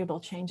single variable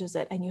changes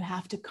it. And you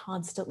have to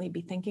constantly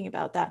be thinking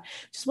about that.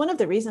 Which is one of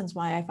the reasons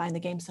why I find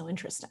the game so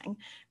interesting,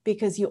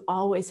 because you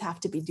always have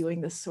to be doing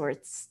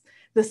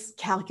this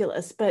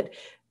calculus. But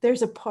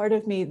there's a part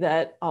of me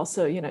that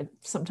also,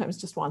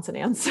 sometimes just wants an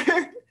answer.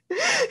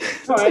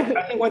 No,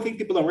 I think one thing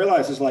people don't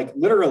realize is like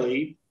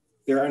literally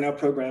there are now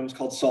programs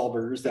called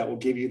solvers that will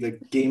give you the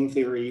game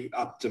theory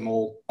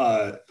optimal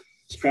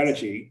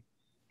strategy.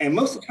 And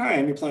most of the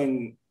time you're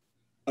playing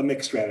a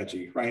mixed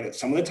strategy, right?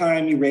 Some of the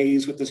time you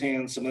raise with this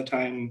hand, some of the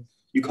time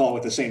you call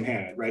with the same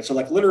hand, right? So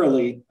like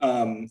literally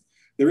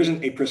there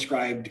isn't a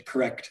prescribed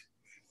correct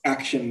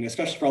action,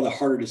 especially for all the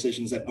harder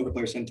decisions that poker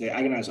players tend to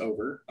agonize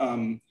over.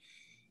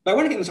 But I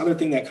want to get this other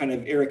thing that kind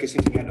of Erik is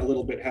hinting at a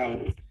little bit, how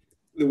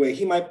the way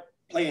he might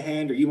play a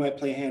hand or you might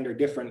play a hand are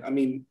different. I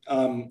mean,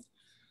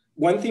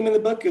 one theme in the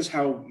book is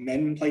how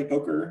men play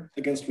poker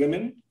against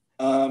women.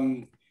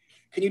 Can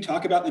you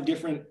talk about the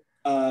different,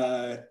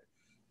 I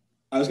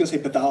was going to say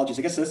pathologies,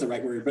 I guess that's the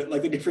right word, but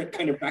like the different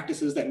kind of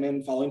practices that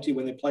men fall into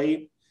when they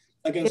play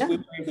against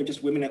women, if they're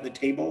just women at the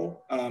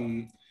table.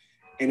 And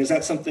is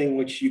that something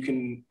which you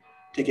can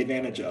take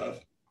advantage of?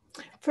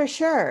 For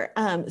sure.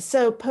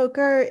 So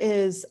poker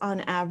is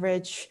on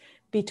average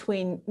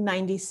between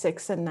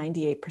 96 and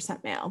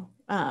 98% male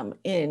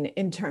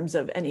in terms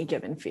of any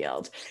given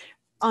field.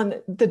 On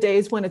the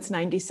days when it's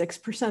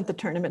 96%, the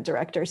tournament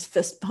directors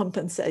fist bump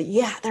and say,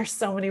 yeah, there's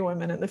so many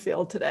women in the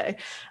field today,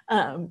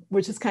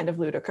 which is kind of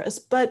ludicrous,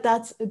 but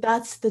that's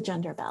the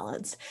gender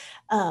balance.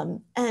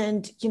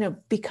 And, you know,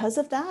 because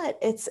of that,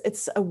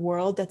 it's a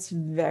world that's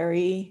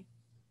very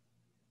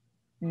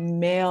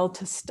male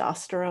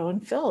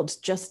testosterone filled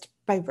just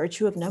by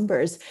virtue of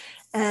numbers.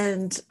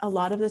 And a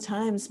lot of the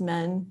times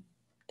men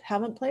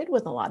haven't played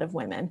with a lot of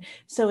women.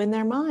 So in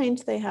their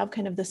mind, they have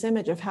kind of this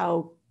image of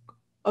how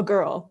a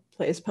girl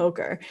plays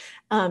poker.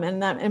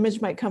 And that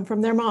image might come from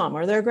their mom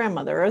or their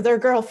grandmother or their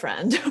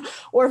girlfriend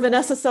or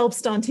Vanessa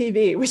Selbst on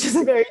TV, which is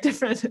a very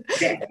different.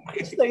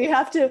 So you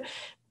have to,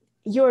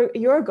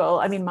 your goal,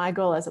 I mean, my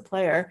goal as a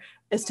player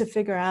is to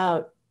figure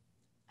out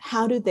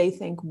how do they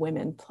think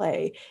women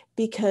play?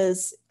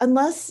 Because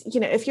unless, you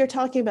know, if you're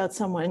talking about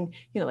someone,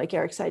 you know, like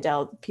Erik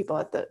Seidel, people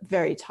at the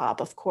very top,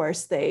 of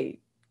course,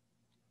 they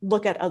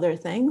look at other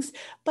things.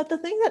 But the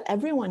thing that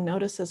everyone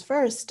notices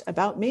first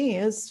about me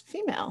is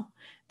female.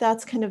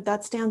 That's kind of,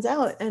 that stands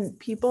out. And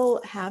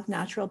people have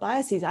natural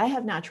biases. I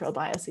have natural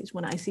biases.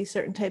 When I see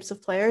certain types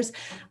of players,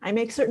 I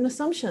make certain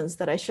assumptions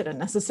that I shouldn't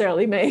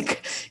necessarily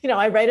make. You know,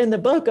 I write in the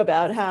book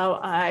about how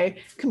I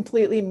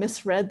completely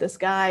misread this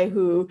guy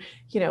who,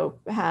 you know,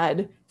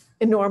 had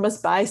enormous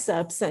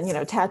biceps and, you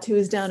know,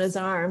 tattoos down his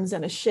arms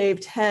and a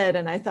shaved head.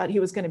 And I thought he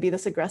was going to be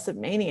this aggressive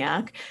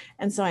maniac.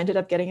 And so I ended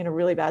up getting in a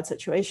really bad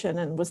situation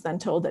and was then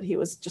told that he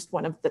was just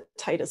one of the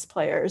tightest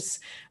players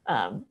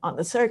on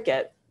the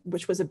circuit,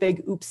 which was a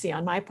big oopsie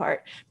on my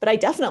part. But I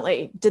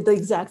definitely did the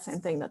exact same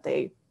thing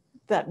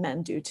that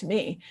men do to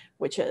me,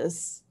 which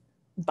is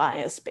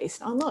bias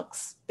based on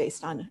looks,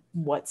 based on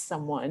what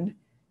someone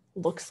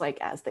looks like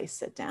as they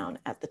sit down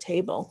at the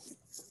table.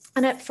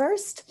 And at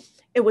first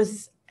it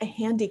was a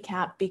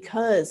handicap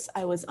because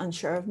I was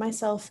unsure of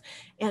myself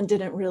and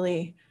didn't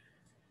really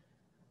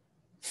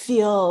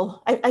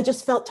feel, I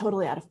just felt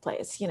totally out of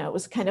place. You know, it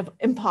was kind of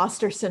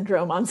imposter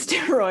syndrome on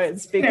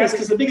steroids.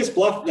 Because The Biggest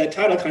Bluff, that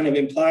title kind of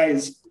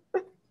implies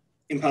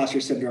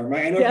imposter syndrome,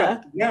 right? I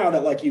know now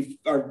that like you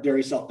are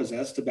very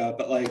self-possessed about,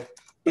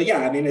 but yeah,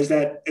 I mean, is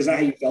that how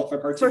you felt for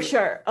parts of it? For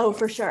sure. Oh,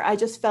 for sure. I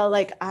just felt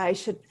like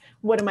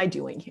what am I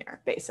doing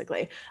here?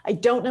 Basically, I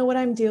don't know what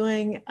I'm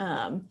doing.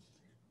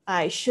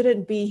 I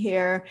shouldn't be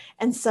here.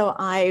 And so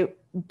I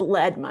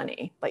bled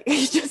money. Like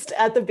just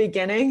at the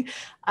beginning,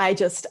 I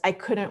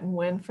couldn't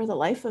win for the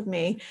life of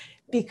me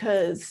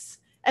because,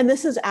 and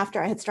this is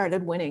after I had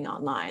started winning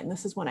online.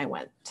 This is when I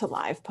went to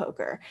live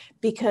poker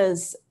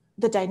because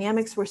the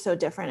dynamics were so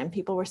different and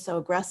people were so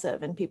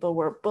aggressive and people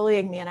were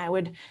bullying me, and I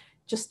would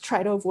just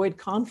try to avoid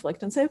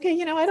conflict and say, okay,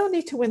 you know, I don't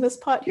need to win this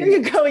pot. Here you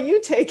go,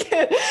 you take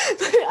it.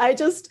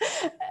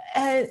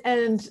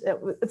 And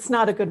it's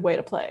not a good way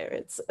to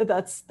play.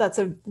 That's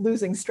a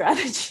losing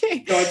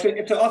strategy. No,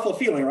 it's an awful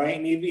feeling, right?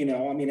 And you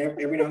know, I mean,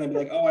 every now and then be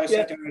like, oh, I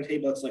sat down at a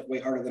table, it's like way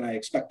harder than I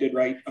expected,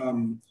 right?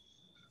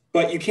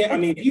 But you can't, I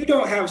mean, if you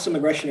don't have some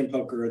aggression in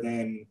poker,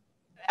 then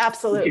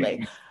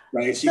absolutely.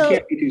 Right. So you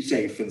can't be too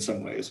safe in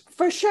some ways.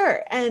 For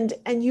sure. And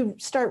you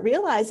start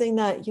realizing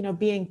that, you know,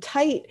 being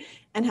tight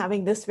and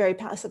having this very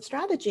passive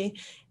strategy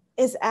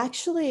is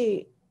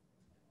actually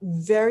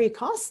very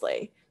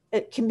costly.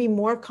 It can be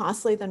more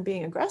costly than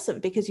being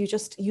aggressive because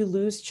you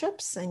lose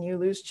chips and you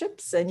lose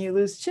chips and you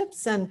lose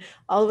chips. And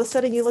all of a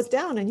sudden you look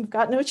down and you've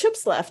got no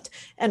chips left.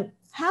 And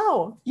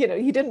how, you know,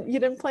 you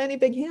didn't play any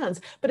big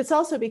hands, but it's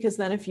also because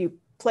then if you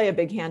play a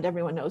big hand,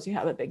 everyone knows you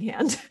have a big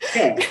hand.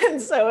 Yeah.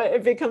 And so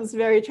it becomes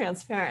very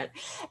transparent.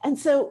 And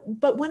so,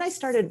 but when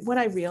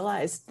I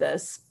realized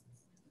this,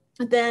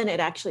 then it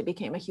actually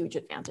became a huge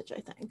advantage, I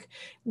think,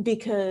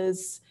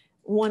 because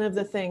one of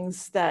the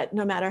things that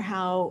no matter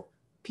how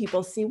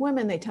people see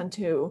women, they tend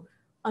to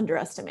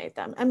underestimate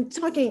them. I'm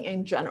talking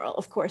in general.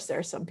 Of course, there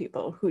are some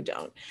people who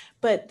don't,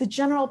 but the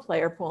general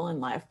player pool in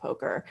live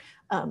poker,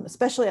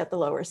 especially at the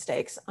lower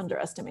stakes,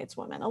 underestimates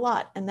women a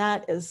lot. And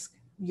that is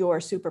your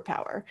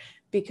superpower,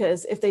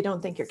 because if they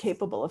don't think you're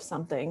capable of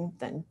something,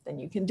 then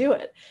you can do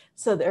it.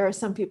 So there are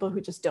some people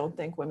who just don't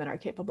think women are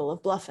capable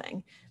of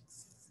bluffing.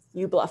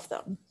 you bluff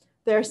them.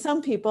 There are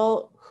some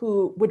people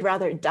who would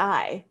rather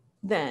die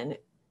than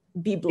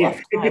be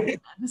bluffed by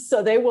them.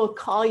 So they will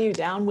call you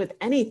down with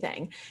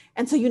anything.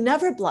 And so you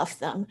never bluff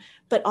them,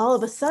 but all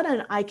of a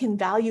sudden I can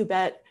value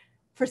bet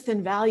for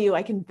thin value.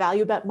 I can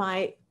value bet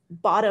my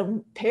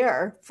bottom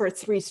pair for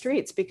 3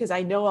 streets because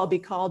I know I'll be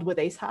called with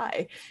ace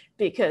high,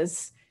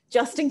 because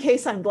just in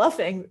case I'm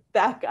bluffing,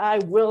 that guy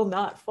will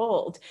not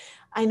fold.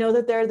 I know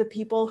that there are the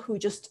people who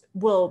just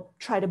will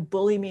try to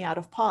bully me out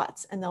of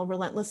pots and they'll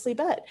relentlessly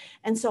bet.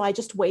 And so I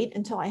just wait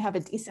until I have a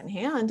decent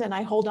hand and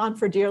I hold on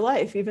for dear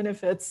life, even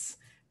if it's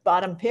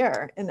bottom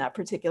pair in that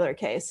particular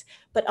case.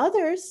 But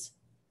others,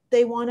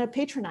 they want to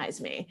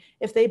patronize me.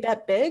 If they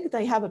bet big,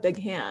 they have a big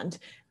hand,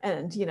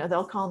 and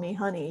they'll call me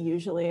honey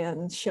usually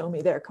and show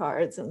me their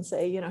cards and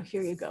say,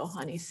 here you go,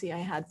 honey. See, I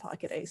had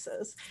pocket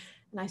aces,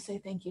 and I say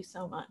thank you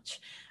so much.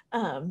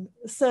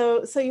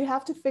 So you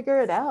have to figure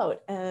it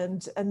out,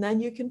 and then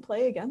you can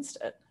play against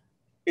it.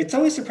 It's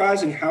always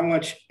surprising how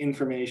much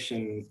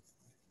information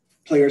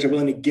players are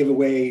willing to give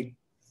away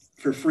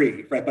for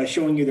free, right? By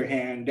showing you their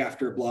hand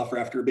after a bluff or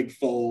after a big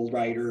fold,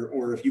 right?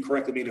 Or if you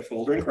correctly made a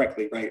fold or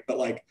incorrectly, right?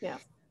 But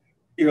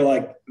you're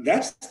like,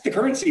 that's the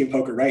currency in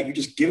poker, right? You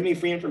just give me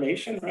free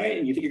information, right?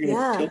 And you think you're going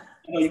to tilt.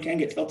 Well, you can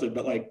get tilted,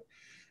 but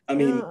I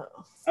mean,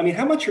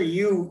 how much are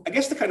you, I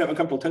guess the kind of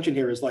uncomfortable tension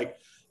here is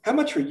how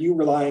much are you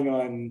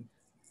relying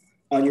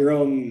on your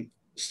own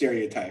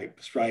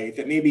stereotypes, right?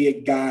 That maybe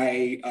a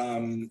guy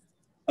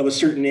of a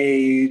certain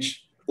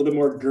age, a little bit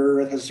more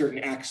girth, has a certain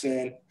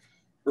accent,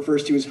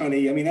 refers to as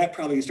honey. I mean, that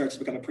probably starts to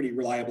become a pretty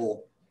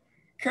reliable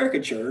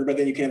caricature, but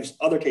then you can have this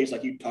other case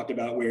like you talked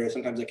about where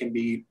sometimes it can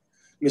be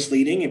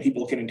misleading and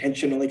people can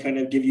intentionally kind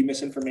of give you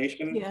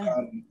misinformation. Yeah.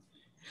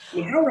 I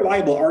mean, how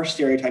reliable are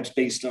stereotypes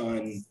based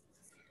on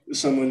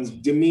someone's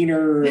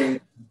demeanor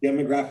and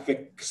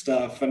demographic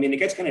stuff? I mean, it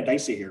gets kind of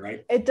dicey here,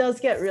 right? It does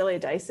get really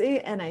dicey.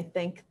 And I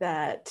think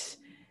that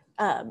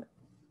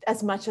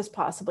as much as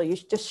possible, you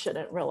just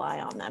shouldn't rely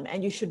on them,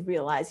 and you should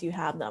realize you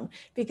have them,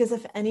 because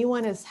if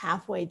anyone is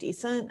halfway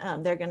decent,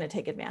 they're going to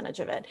take advantage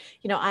of it.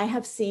 I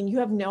have seen, you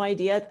have no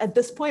idea at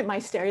this point, my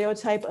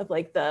stereotype of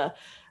the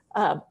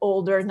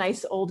older,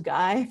 nice old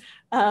guy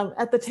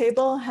at the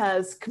table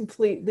has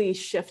completely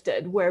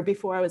shifted, where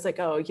before I was like,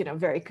 oh,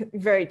 very,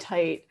 very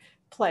tight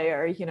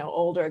player,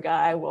 older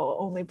guy will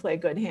only play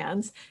good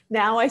hands.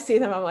 Now I see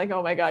them, I'm like,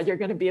 oh my God, you're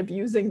going to be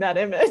abusing that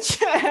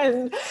image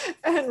and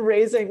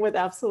raising with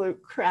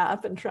absolute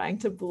crap and trying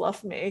to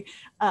bluff me.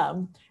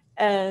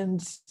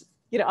 And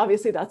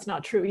obviously that's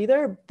not true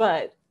either,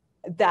 but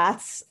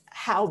that's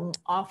how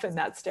often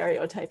that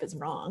stereotype is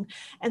wrong.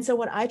 And so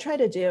what I try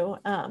to do,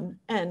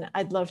 and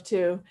I'd love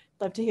to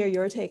hear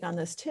your take on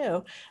this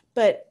too,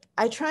 but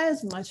I try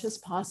as much as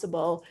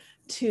possible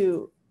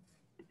to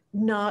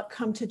not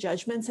come to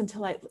judgments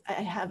until I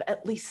have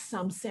at least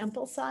some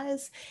sample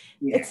size.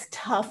 Yeah. It's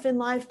tough in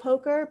live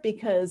poker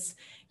because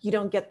you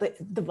don't get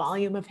the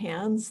volume of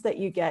hands that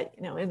you get,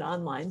 in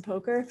online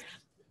poker.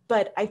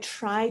 But I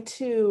try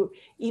to,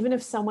 even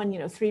if someone,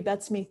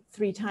 3-bets me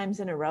 3 times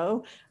in a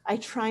row, I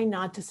try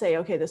not to say,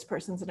 okay, this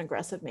person's an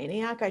aggressive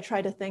maniac. I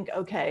try to think,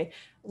 okay,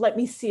 let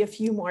me see a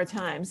few more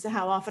times.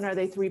 How often are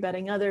they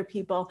 3-betting other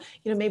people?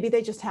 Maybe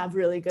they just have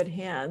really good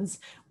hands,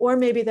 or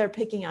maybe they're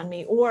picking on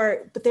me,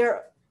 but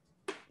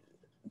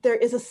there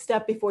is a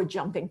step before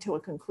jumping to a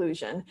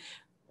conclusion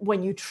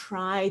when you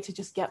try to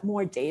just get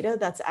more data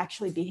that's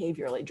actually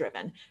behaviorally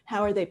driven.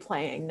 How are they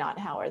playing, not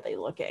how are they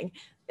looking?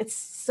 It's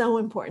so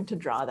important to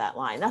draw that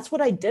line. That's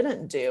what I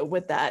didn't do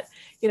with that,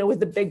 with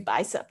the big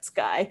biceps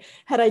guy.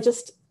 Had I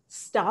just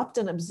stopped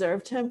and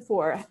observed him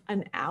for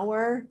an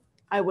hour,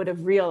 I would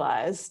have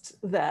realized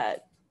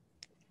that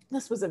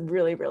this was a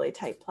really, really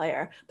tight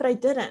player, but I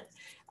didn't.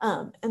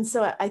 And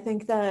so I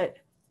think that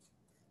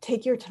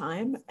take your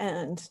time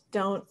and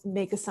don't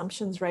make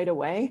assumptions right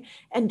away,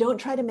 and don't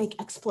try to make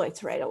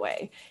exploits right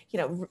away.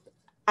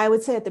 I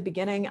would say at the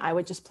beginning, I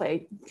would just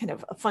play kind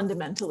of a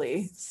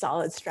fundamentally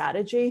solid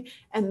strategy.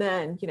 And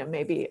then,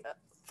 maybe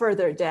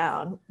further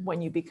down,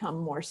 when you become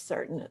more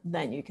certain,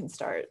 then you can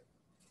start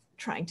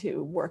trying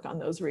to work on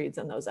those reads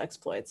and those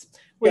exploits.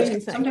 What do you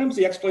think? Sometimes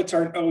the exploits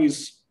aren't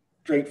always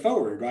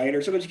straightforward, right?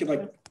 Or sometimes you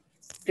can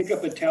pick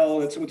up a tell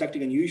that someone's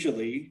acting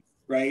unusually,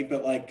 right?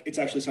 But it's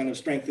actually a sign of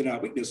strength and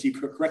not weakness. You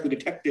correctly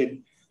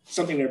detected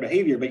something in their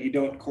behavior, but you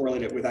don't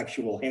correlate it with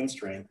actual hand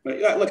strength. But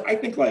look, I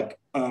think it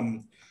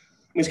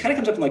kind of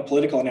comes up in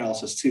political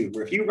analysis too,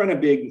 where if you run a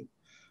big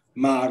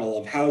model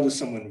of how does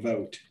someone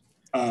vote,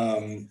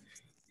 racial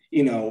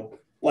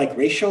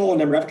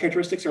and demographic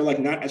characteristics are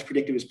not as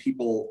predictive as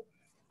people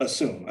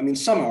assume. I mean,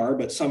 some are,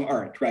 but some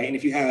aren't, right? And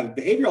if you have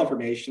behavioral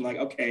information,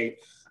 okay,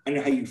 I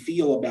know how you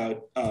feel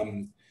about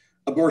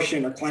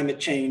abortion or climate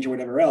change or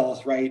whatever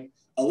else, right?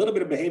 A little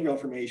bit of behavioral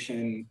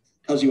information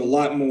tells you a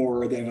lot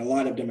more than a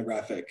lot of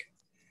demographic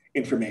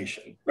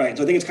information, right?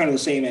 So I think it's kind of the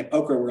same at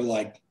poker where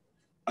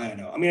I don't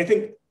know. I mean, I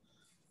think,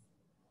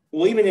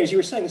 well, even as you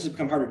were saying, this has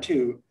become harder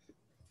too.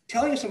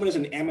 Telling if someone is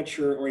an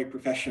amateur or a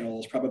professional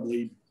is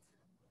probably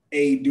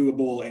A,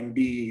 doable, and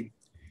B,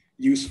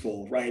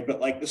 useful, right? But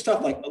like the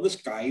stuff like, oh, this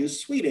guy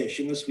is Swedish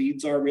and the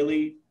Swedes are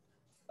really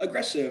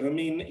aggressive. I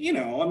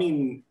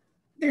mean,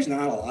 there's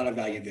not a lot of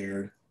value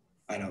there,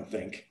 I don't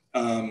think.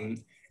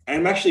 And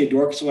I'm actually a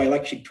dork, so I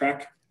like to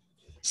track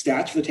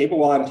stats for the table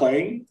while I'm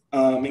playing,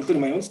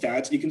 including my own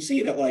stats. You can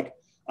see that like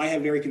I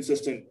have very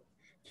consistent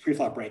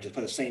pre-flop ranges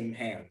for the same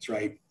hands,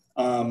 right?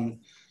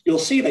 You'll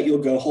see that you'll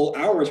go whole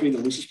hours being the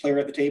loosest player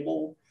at the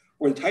table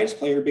or the tightest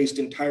player based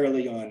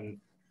entirely on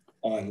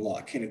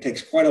luck. And it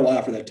takes quite a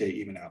while for that to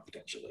even out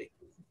potentially.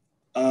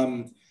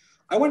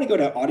 I want to go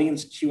to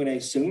audience Q&A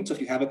soon. So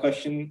if you have a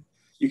question,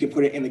 you can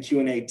put it in the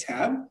Q&A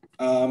tab.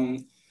 I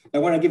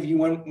want to give you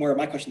one more of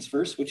my questions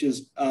first, which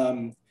is,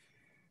 I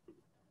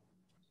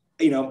don't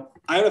know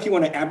if you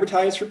want to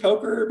advertise for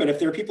poker, but if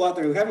there are people out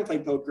there who haven't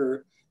played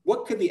poker,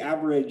 what could the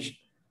average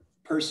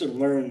person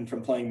learn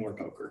from playing more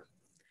poker?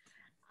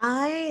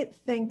 I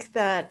think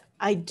that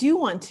I do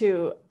want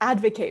to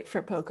advocate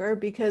for poker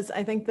because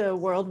I think the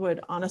world would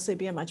honestly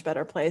be a much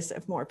better place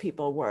if more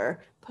people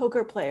were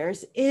poker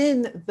players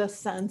in the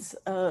sense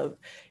of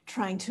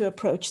trying to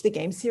approach the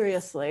game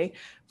seriously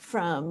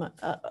from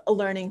a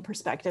learning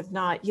perspective,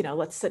 not,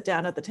 let's sit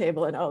down at the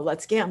table and,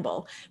 let's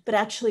gamble, but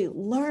actually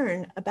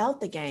learn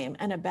about the game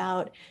and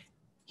about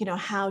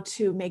how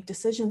to make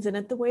decisions in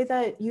it the way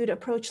that you'd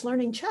approach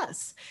learning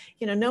chess.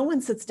 No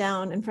one sits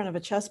down in front of a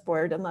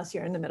chessboard unless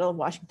you're in the middle of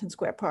Washington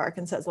Square Park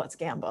and says, let's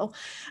gamble.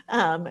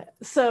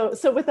 So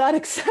with that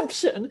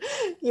exception,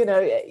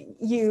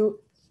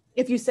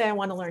 if you say, I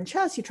want to learn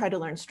chess, you try to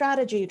learn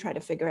strategy, you try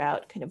to figure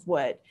out kind of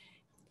what,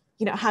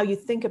 how you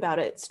think about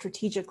it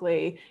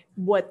strategically,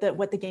 what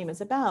the game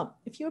is about.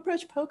 If you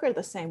approach poker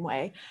the same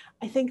way,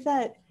 I think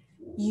that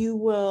you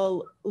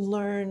will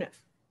learn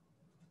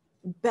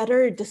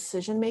better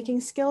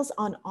decision-making skills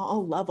on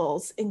all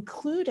levels,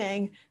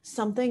 including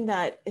something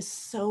that is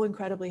so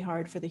incredibly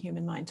hard for the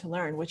human mind to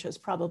learn, which is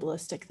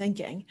probabilistic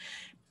thinking.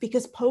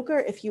 Because poker,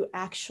 if you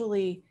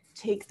actually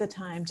take the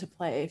time to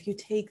play, if you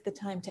take the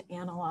time to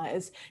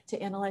analyze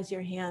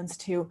your hands,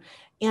 to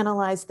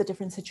analyze the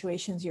different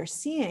situations you're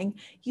seeing,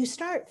 you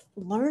start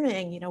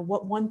learning,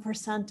 what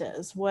 1%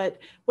 is, what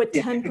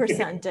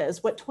 10%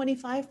 is, what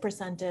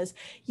 25% is.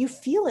 You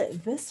feel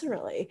it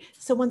viscerally.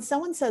 So when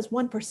someone says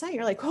 1%,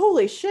 you're like,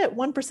 holy shit,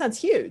 1%'s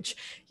huge.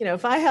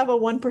 If I have a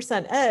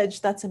 1%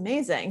 edge, that's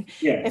amazing.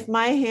 Yeah. If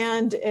my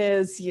hand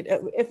is,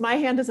 if my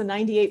hand is a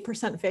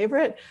 98%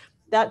 favorite,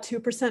 that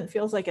 2%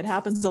 feels like it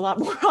happens a lot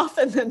more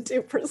often than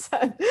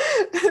 2%.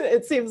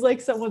 It seems like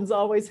someone's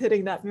always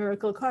hitting that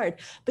miracle card,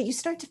 but you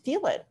start to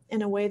feel it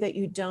in a way that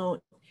you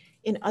don't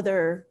in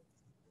other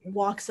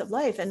walks of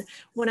life. And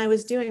when I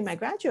was doing my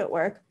graduate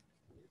work,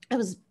 I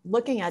was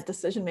looking at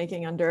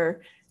decision-making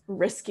under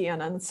risky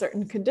and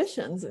uncertain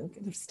conditions,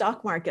 and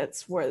stock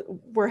markets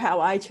were how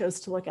I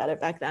chose to look at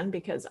it back then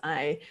because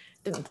I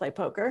didn't play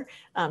poker,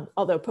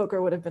 although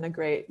poker would have been a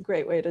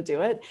great way to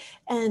do it.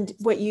 And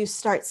what you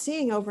start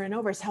seeing over and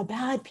over is how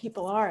bad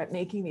people are at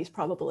making these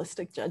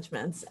probabilistic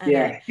judgments and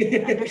at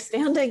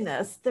understanding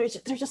this. They're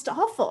just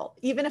awful,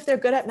 even if they're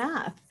good at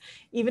math,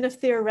 even if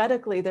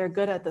theoretically they're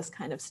good at this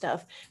kind of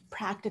stuff.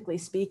 Practically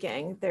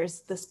speaking,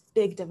 there's this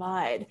big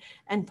divide,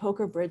 and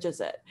poker bridges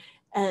it.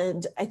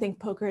 And I think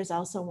poker is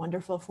also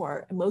wonderful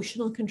for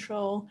emotional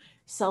control,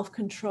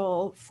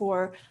 self-control,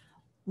 for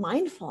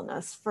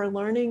mindfulness, for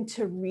learning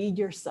to read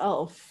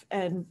yourself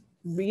and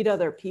read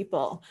other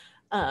people.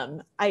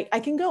 I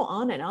can go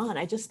on and on.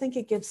 I just think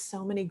it gives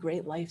so many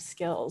great life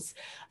skills,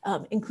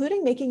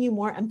 including making you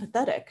more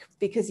empathetic,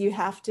 because you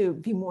have to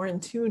be more in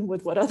tune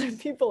with what other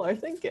people are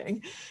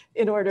thinking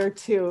in order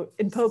to,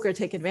 in poker,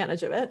 take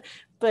advantage of it.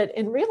 But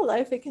in real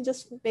life, it can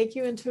just make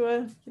you into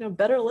a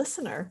better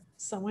listener,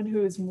 someone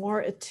who is more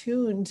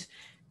attuned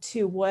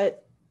to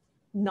what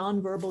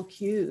nonverbal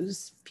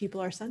cues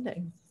people are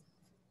sending.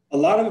 A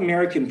lot of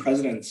American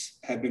presidents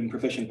have been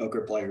proficient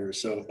poker players.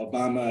 So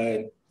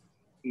Obama,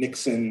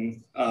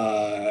 Nixon,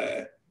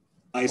 Eisenhower.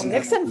 Well,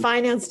 Nixon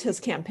financed his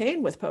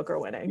campaign with poker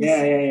winnings.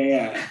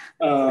 Yeah.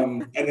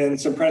 And then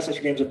some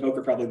predecessor games of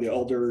poker, probably the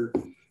older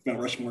Mount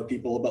Rushmore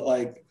people.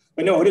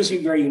 But no, it is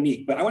very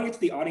unique. But I want to get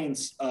to the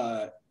audience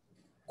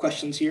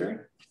questions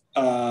here.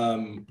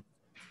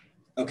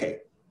 Okay,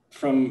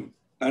 from,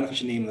 I don't know if I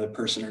should name the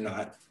person or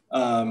not.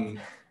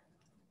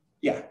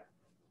 Yeah.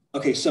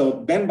 Okay, so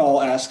Ben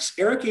Ball asks,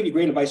 Eric gave you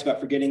great advice about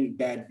forgetting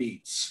bad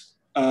beats.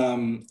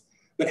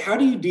 But how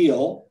do you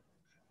deal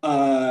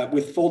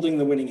with folding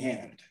the winning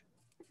hand?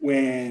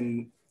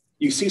 When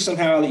you see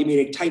somehow that you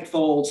made a tight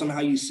fold,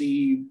 somehow you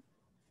see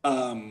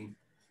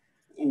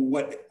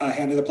what a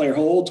hand of the player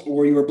holds,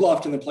 or you were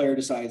bluffed and the player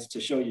decides to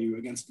show you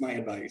against my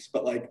advice.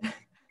 But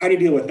how do you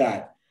deal with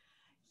that?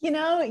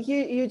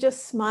 You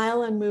just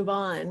smile and move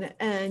on,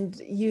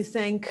 and you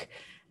think,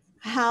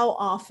 how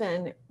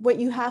often, what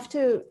you have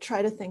to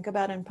try to think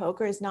about in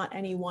poker is not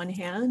any one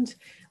hand,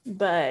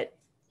 but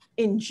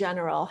in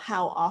general,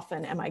 how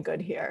often am I good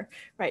here,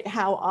 right?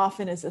 How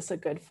often is this a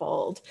good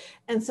fold?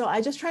 And so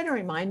I just try to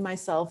remind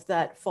myself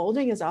that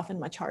folding is often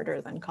much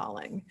harder than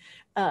calling.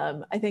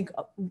 I think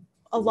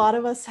a lot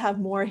of us have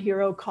more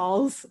hero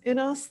calls in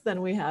us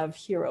than we have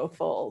hero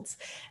folds.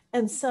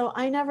 And so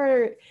I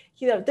never,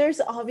 there's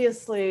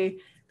obviously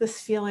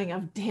this feeling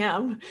of,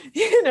 damn,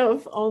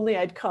 if only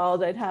I'd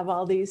called, I'd have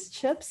all these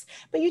chips.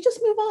 But you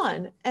just move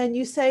on and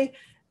you say,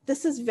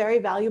 this is very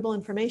valuable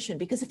information,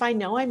 because if I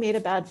know I made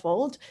a bad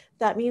fold,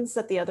 that means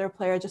that the other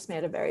player just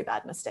made a very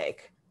bad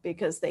mistake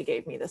because they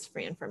gave me this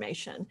free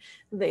information.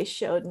 They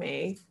showed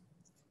me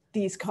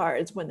these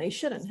cards when they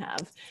shouldn't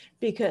have.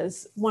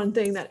 Because one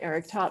thing that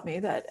Erik taught me,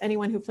 that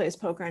anyone who plays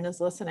poker and is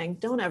listening,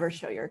 don't ever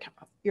show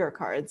your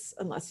cards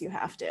unless you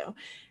have to.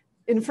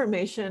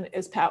 Information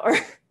is power,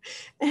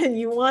 and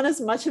you want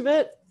as much of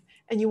it,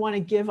 and you want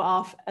to give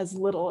off as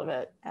little of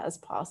it as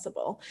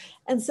possible.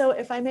 And so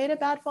if I made a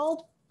bad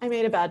fold, I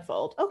made a bad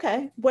fold.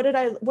 Okay, what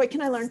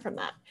can I learn from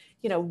that?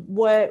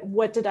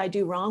 What did I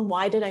do wrong?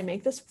 Why did I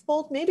make this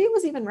fold? Maybe it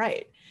was even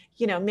right.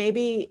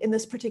 Maybe in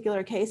this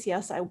particular case,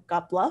 yes, I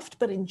got bluffed,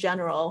 but in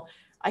general,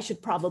 I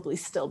should probably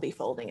still be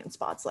folding in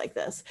spots like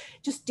this.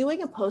 Just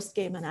doing a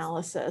post-game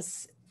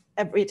analysis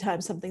every time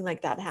something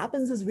like that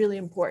happens is really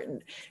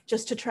important,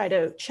 just to try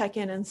to check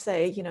in and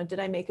say,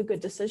 did I make a good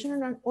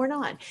decision or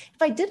not?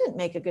 If I didn't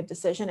make a good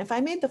decision, if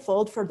I made the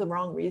fold for the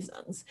wrong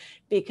reasons,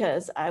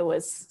 because I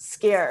was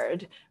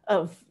scared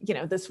of,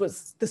 this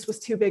was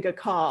too big a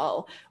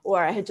call,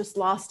 or I had just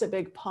lost a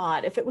big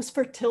pot, if it was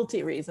for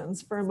tilty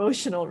reasons, for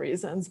emotional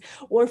reasons,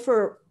 or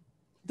for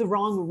the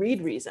wrong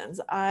read reasons,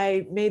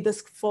 I made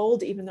this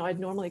fold even though I'd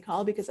normally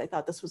call because I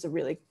thought this was a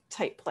really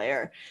tight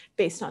player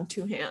based on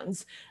two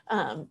hands,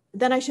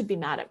 then I should be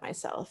mad at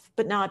myself,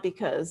 but not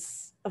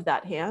because of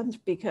that hand,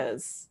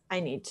 because I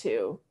need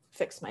to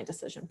fix my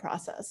decision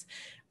process.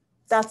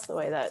 That's the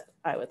way that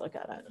I would look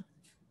at it.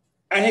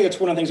 I think it's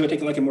one of the things about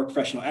taking like a more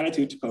professional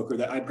attitude to poker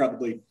that I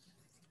probably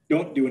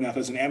don't do enough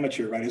as an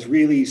amateur, right? Is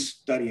really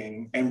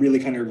studying and really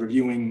kind of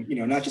reviewing,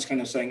 not just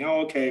kind of saying,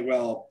 oh, okay,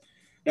 well,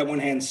 that one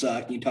hand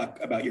sucked, and you talk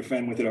about your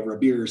friend with it over a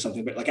beer or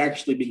something, but like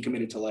actually being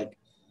committed to like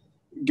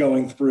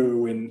going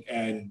through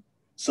and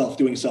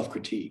doing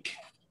self-critique.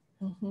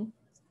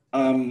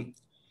 Mm-hmm.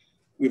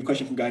 We have a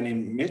question from a guy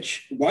named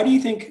Mitch. Why do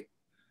you think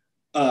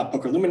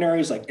poker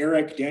luminaries like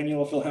Erik,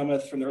 Daniel, Phil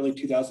Hellmuth from the early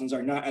 2000s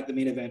are not at the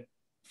main event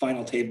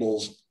final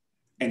tables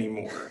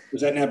anymore?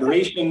 Is that an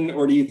aberration,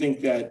 or do you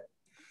think that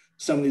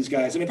some of these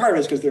guys, part of it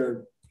is because there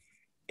are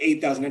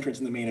 8,000 entrants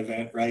in the main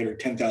event, right? Or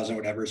 10,000 or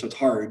whatever, so it's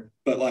hard.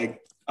 But like,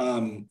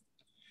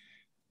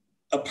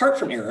 apart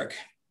from Erik,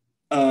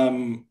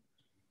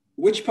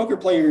 which poker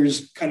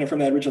players kind of from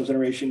that original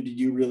generation did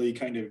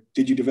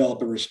you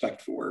develop a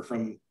respect for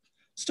from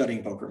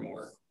studying poker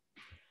more?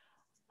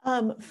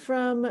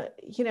 From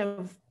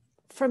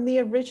the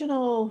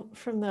original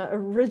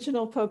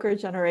poker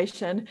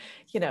generation,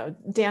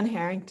 Dan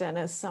Harrington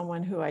is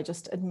someone who I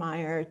just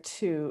admire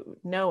to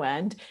no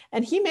end,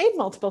 and he made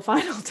multiple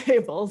final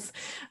tables,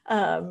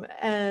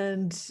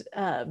 and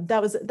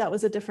that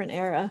was a different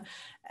era.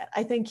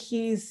 I think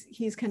he's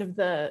kind of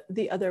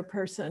the other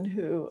person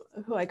who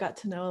I got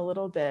to know a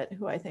little bit,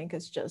 who I think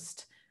is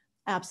just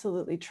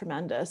absolutely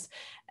tremendous.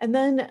 And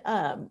then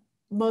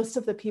most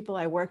of the people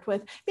I worked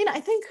with, I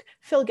think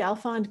Phil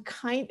Galfond,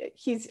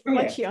 he's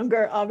much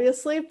younger,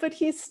 obviously, but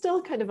he's still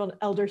kind of an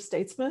elder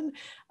statesman.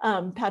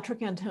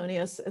 Patrick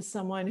Antonius is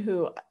someone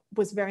who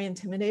was very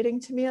intimidating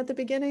to me at the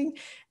beginning,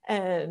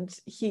 and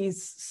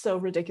he's so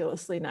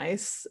ridiculously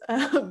nice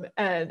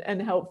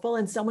and helpful,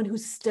 and someone who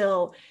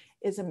still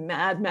is a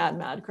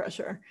mad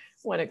crusher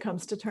when it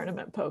comes to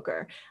tournament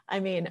poker.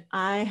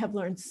 I have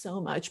learned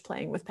so much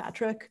playing with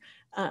Patrick.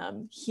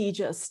 He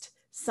just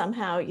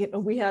somehow,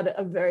 we had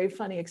a very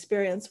funny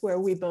experience where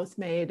we both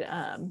made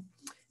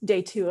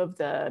day 2 of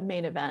the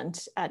main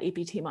event at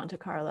EPT Monte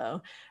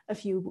Carlo a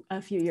few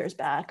years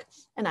back.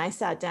 And I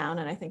sat down,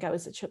 and I think I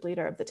was the chip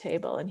leader of the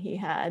table, and he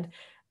had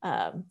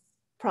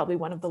probably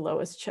one of the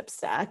lowest chip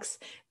stacks.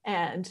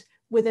 And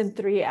within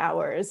 3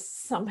 hours,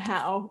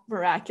 somehow,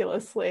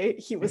 miraculously,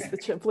 he was the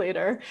chip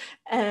leader.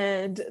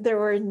 And there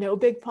were no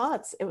big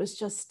pots. It was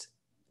just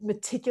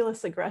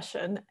meticulous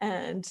aggression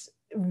and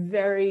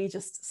very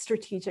just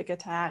strategic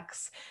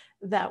attacks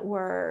that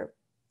were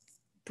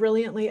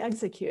brilliantly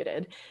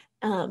executed.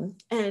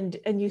 And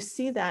you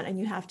see that, and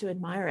you have to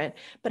admire it.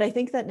 But I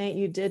think that, Nate,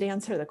 you did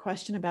answer the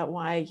question about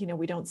why,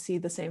 we don't see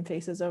the same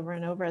faces over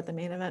and over at the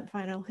main event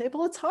final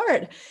table. It's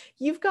hard.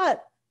 You've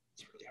got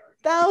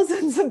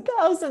thousands and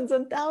thousands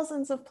and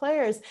thousands of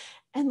players,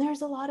 and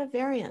there's a lot of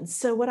variance.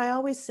 So what I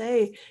always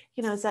say,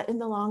 is that in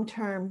the long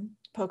term,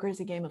 poker is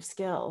a game of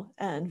skill,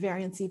 and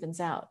variance evens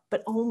out,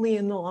 but only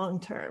in the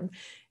long term.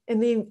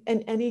 In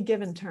any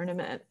given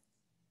tournament,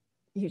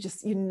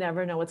 you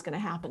never know what's going to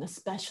happen,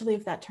 especially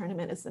if that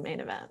tournament is the main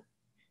event.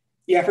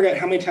 Yeah, I forget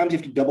how many times you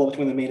have to double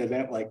between the main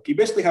event. Like, you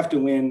basically have to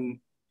win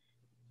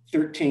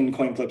 13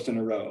 coin flips in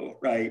a row,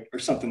 right? Or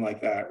something like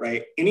that,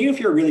 right? And even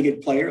if you're a really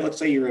good player, let's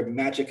say you're a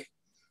magic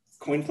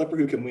coin flipper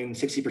who can win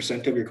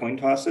 60% of your coin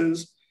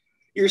tosses,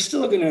 you're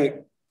still going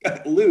to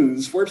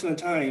lose 4% of the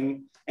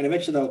time, and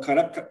eventually they'll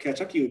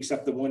catch up to you,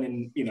 except the one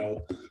in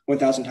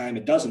 1,000 time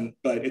it doesn't.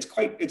 But it's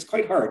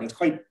quite hard. It's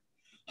quite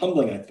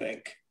humbling, I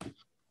think.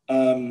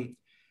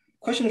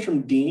 Question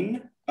from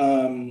Dean.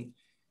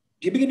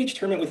 Do you begin each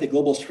tournament with a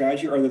global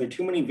strategy, or are there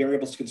too many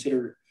variables to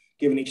consider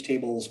given each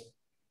table's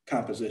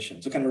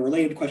composition? So kind of a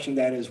related question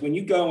to that is, when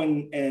you go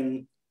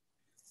and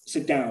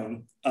sit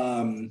down,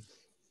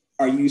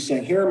 are you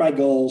saying, here are my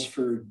goals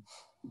for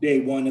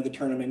day 1 of the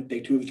tournament, day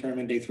 2 of the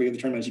tournament, day 3 of the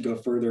tournament as you go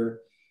further?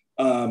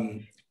 Or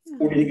do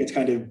you think it's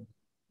kind of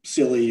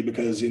silly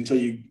because until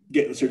you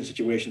get in certain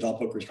situations, all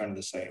poker is kind of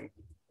the same?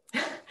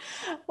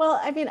 Well,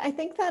 I mean, I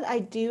think that I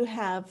do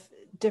have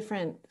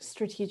different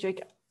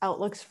strategic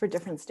outlooks for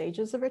different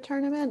stages of a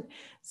tournament.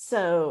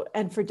 So,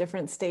 and for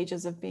different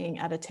stages of being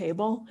at a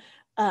table.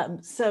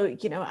 So,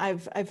 you know,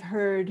 I've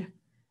heard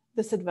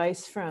this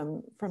advice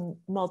from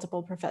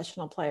multiple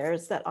professional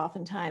players that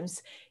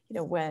oftentimes, you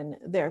know, when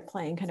they're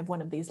playing kind of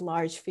one of these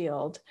large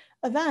field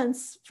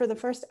events, for the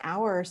first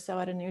hour or so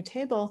at a new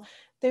table,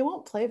 they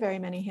won't play very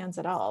many hands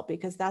at all,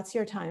 because that's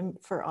your time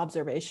for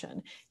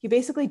observation. You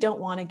basically don't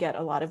want to get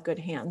a lot of good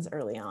hands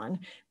early on,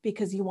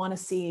 because you want to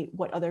see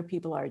what other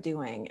people are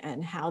doing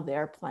and how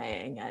they're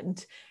playing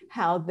and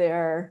how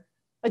they're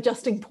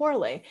adjusting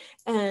poorly.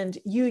 And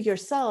you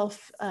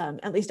yourself,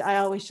 at least I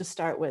always just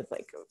start with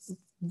like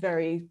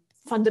very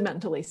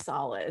fundamentally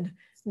solid,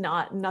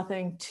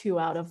 nothing too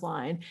out of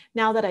line.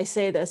 Now that I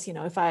say this, you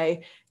know, if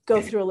I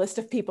go through a list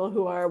of people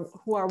who are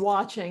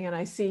watching and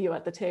I see you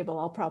at the table,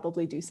 I'll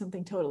probably do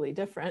something totally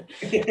different.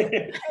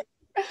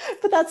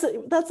 But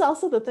that's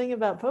also the thing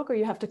about poker.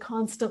 You have to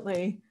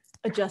constantly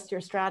adjust your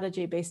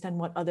strategy based on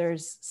what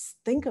others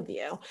think of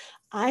you.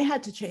 I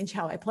had to change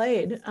how I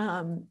played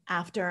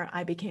after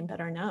I became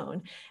better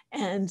known.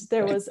 And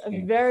there was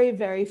a very,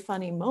 very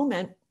funny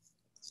moment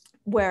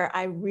where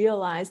I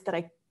realized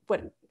that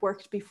what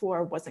worked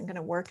before wasn't going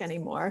to work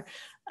anymore.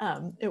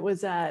 It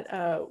was at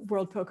a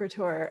World Poker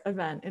Tour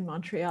event in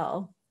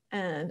Montreal,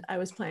 and I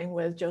was playing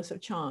with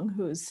Joseph Chong,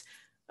 who's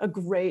a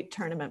great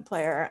tournament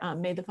player,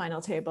 made the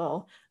final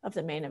table of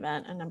the main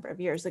event a number of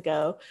years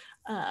ago.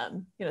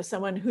 You know,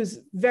 someone who's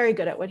very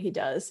good at what he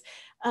does.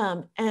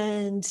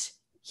 And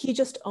he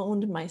just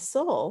owned my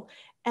soul.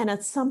 And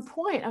at some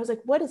point I was like,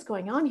 what is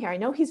going on here? I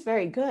know he's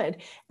very good.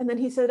 And then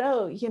he said,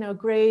 oh, you know,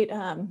 great.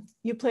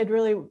 You played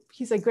really,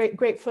 he said,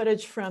 great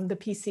footage from the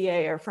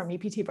PCA or from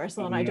EPT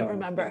Barcelona. I don't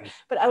remember,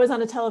 but I was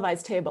on a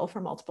televised table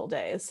for multiple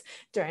days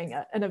during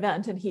an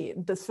event,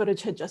 and this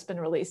footage had just been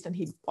released and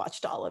he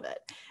watched all of it.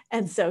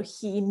 And so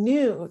he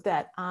knew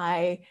that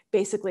I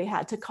basically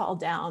had to call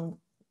down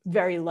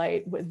very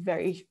light with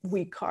very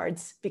weak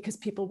cards because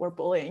people were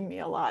bullying me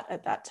a lot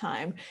at that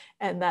time,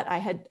 and that I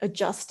had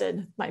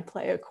adjusted my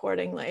play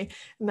accordingly,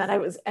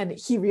 and and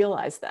he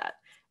realized that.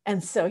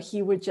 And so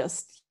he would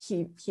just,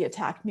 he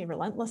attacked me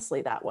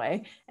relentlessly that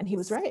way. And he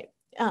was right.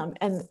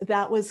 And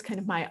that was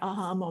kind of my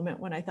aha moment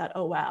when I thought,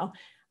 oh, wow,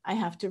 I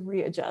have to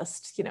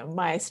readjust, you know,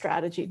 my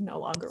strategy no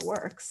longer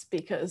works,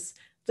 because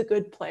the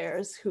good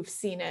players who've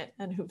seen it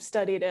and who've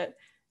studied it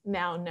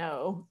now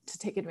know to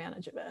take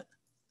advantage of it.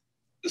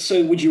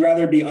 So would you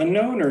rather be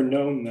unknown or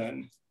known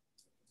then?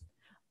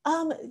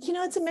 You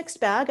know, it's a mixed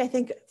bag. I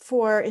think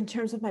in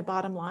terms of my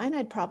bottom line,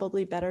 I'd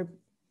probably better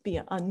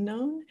be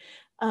unknown,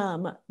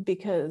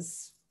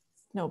 because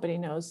nobody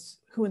knows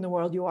who in the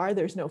world you are.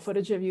 There's no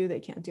footage of you. They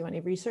can't do any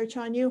research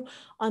on you.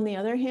 On the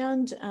other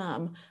hand,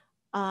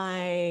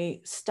 I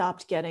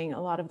stopped getting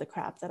a lot of the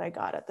crap that I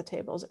got at the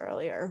tables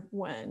earlier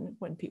when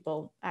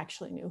people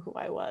actually knew who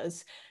I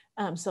was.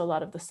 So a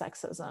lot of the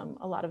sexism,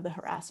 a lot of the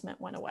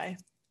harassment went away.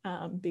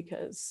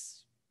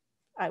 Because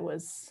I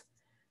was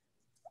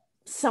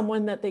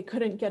someone that they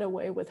couldn't get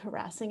away with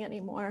harassing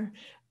anymore,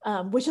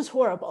 which is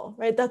horrible,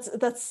 right?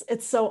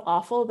 It's so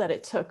awful that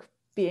it took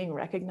being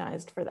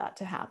recognized for that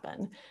to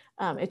happen.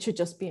 It should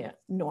just be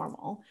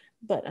normal,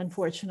 but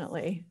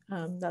unfortunately,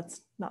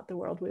 that's not the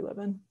world we live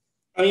in.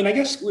 I mean, I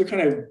guess we're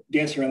kind of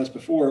dancing around this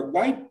before.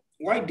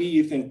 Why do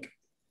you think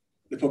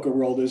the poker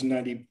world is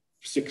 96%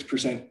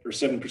 or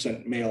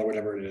 7% male or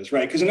whatever it is,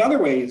 right? Because in other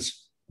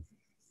ways,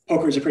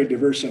 poker is a pretty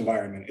diverse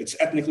environment. It's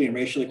ethnically and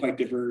racially quite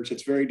diverse.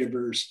 It's very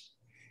diverse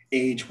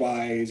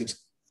age-wise.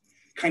 It's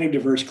kind of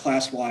diverse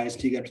class-wise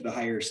until you get to the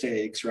higher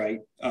stakes, right?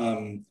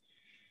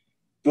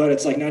 But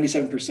it's like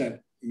 97%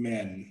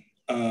 men,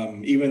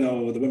 even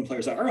though the women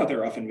players that are out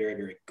there are often very,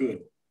 very good.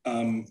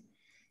 Do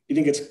you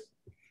think it's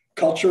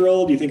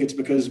cultural? Do you think it's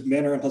because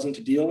men are unpleasant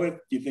to deal with?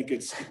 Do you think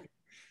it's,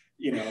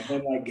 you know,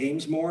 men like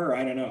games more?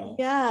 I don't know.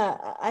 Yeah,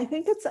 I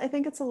think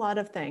it's a lot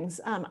of things.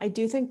 I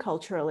do think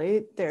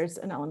culturally there's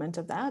an element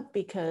of that,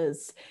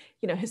 because,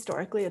 you know,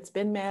 historically it's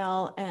been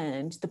male,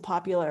 and the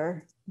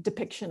popular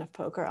depiction of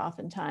poker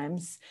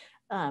oftentimes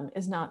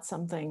is not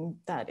something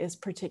that is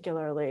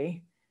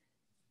particularly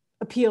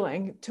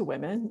appealing to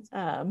women.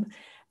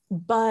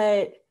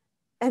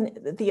 And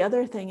the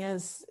other thing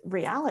is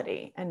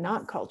reality and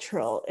not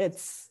cultural.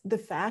 It's the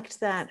fact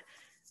that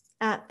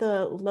at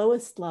the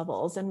lowest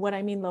levels, and what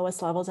I mean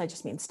lowest levels, I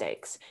just mean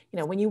stakes. You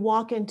know, when you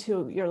walk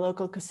into your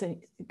local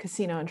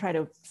casino and try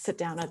to sit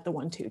down at the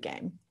 1-2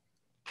 game,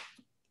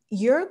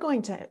 you're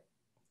going to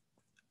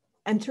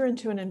enter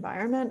into an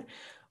environment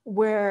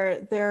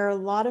where there are a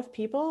lot of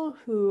people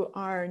who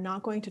are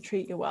not going to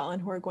treat you well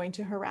and who are going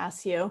to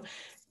harass you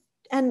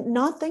and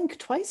not think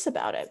twice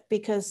about it,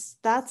 because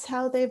that's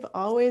how they've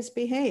always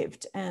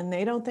behaved, and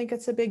they don't think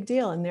it's a big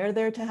deal, and they're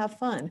there to have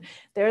fun.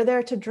 They're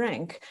there to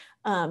drink,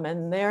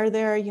 and they're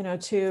there, you know,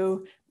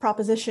 to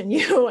proposition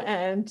you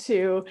and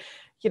to,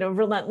 you know,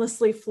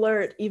 relentlessly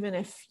flirt, even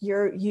if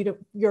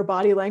your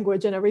body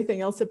language and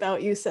everything else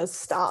about you says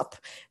stop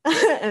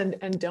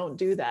and don't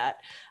do that.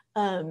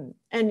 And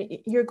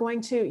you're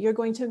going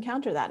to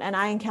encounter that. And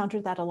I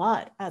encountered that a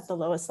lot at the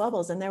lowest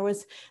levels. And there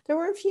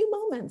were a few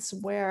moments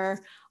where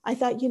I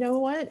thought, you know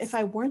what, if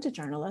I weren't a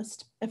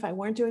journalist, if I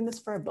weren't doing this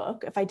for a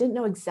book, if I didn't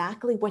know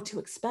exactly what to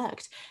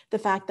expect, the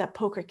fact that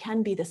poker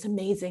can be this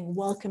amazing,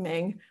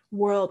 welcoming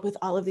world with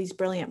all of these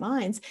brilliant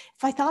minds,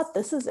 if I thought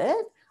this is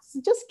it,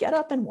 just get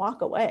up and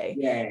walk away.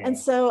 Yeah. And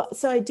so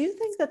I do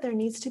think that there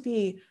needs to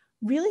be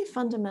really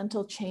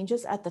fundamental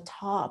changes at the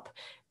top.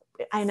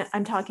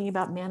 I'm talking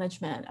about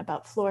management,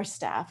 about floor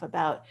staff,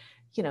 about,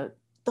 you know,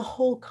 the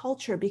whole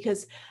culture,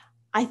 because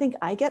I think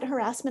I get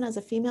harassment as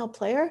a female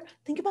player.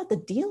 Think about the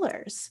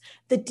dealers.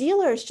 The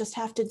dealers just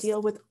have to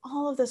deal with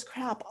all of this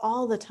crap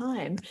all the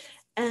time.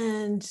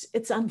 And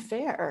it's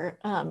unfair.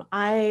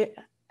 I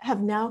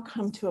have now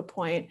come to a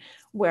point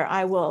where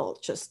I will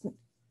just,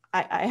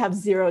 I have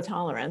zero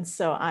tolerance.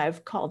 So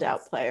I've called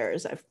out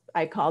players.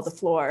 I called the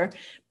floor,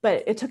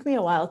 but it took me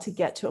a while to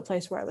get to a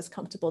place where I was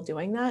comfortable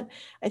doing that.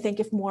 I think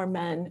if more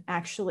men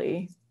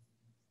actually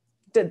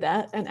did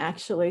that and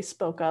actually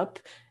spoke up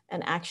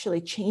and actually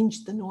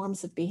changed the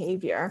norms of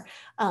behavior,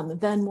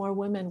 then more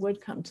women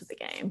would come to the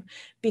game,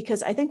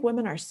 because I think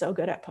women are so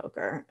good at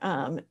poker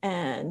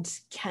and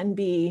can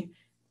be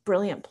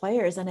brilliant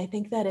players. And I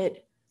think that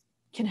it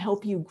can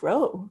help you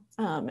grow.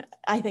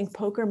 I think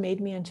poker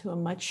made me into a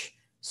much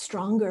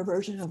stronger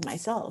version of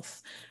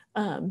myself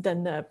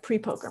than the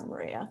pre-poker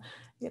Maria.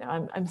 You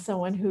know, I'm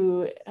someone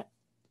who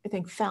I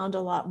think found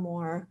a lot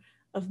more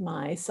of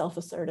my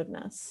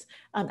self-assertiveness.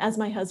 As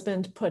my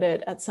husband put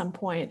it at some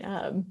point,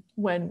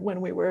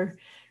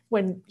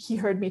 when he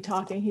heard me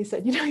talking, he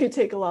said, you know, you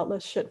take a lot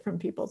less shit from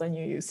people than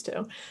you used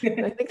to.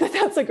 And I think that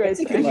that's a great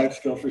thing. It's a good life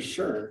skill for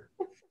sure.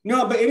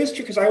 No, but it is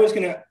true, because I was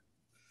going to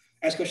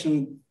ask a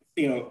question,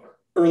 you know,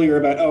 earlier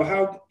about,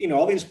 how, you know,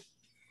 all these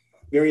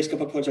various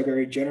couple players are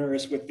very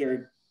generous with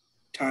their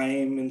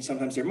time and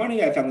sometimes their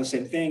money. I found the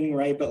same thing,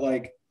 right? But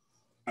like,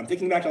 I'm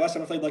thinking back to last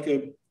time I played like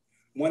a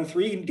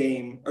 1-3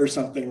 game or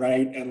something,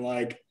 right? And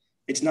like,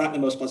 it's not the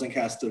most pleasant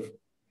cast of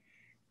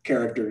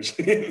characters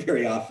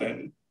very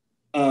often.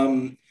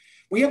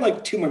 We have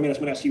like 2 more minutes.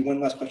 I'm gonna ask you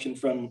one last question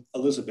from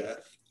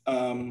Elizabeth. Do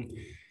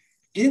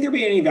you think there'd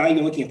be any value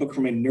in looking at poker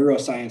from a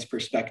neuroscience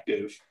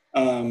perspective?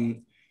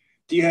 Do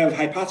you have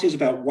hypotheses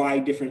about why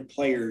different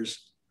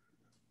players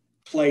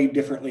play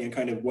differently and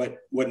kind of what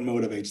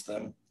motivates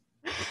them?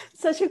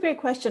 Such a great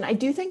question. I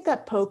do think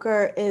that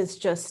poker is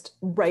just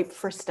ripe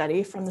for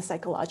study from the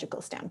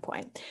psychological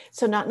standpoint.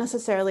 So not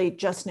necessarily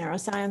just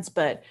neuroscience,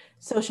 but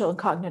social and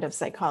cognitive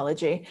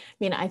psychology. I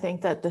mean, I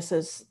think that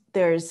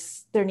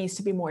there needs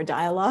to be more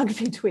dialogue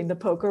between the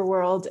poker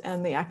world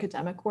and the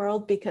academic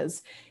world,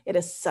 because it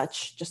is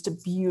such just a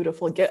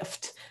beautiful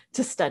gift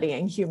to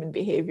studying human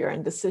behavior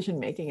and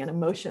decision-making and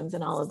emotions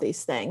and all of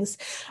these things.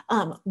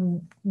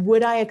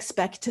 Would I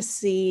expect to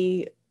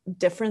see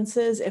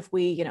differences if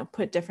we, you know,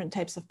 put different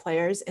types of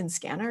players in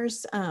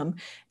scanners, kind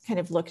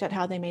of looked at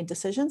how they made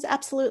decisions?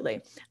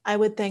 Absolutely. I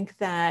would think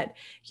that,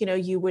 you know,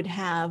 you would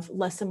have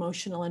less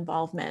emotional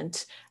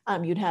involvement.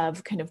 You'd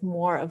have kind of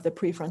more of the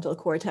prefrontal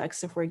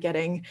cortex if we're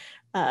getting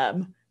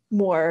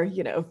more,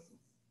 you know,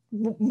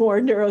 more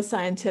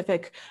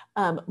neuroscientific,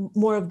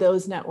 more of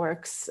those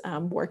networks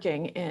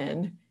working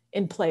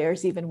in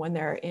players, even when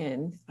they're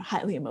in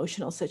highly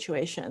emotional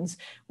situations,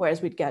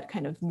 whereas we'd get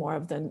kind of more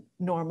of the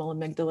normal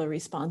amygdala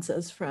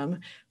responses from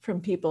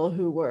people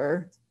who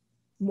were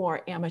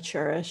more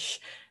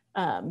amateurish.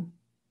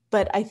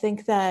 But I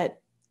think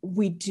that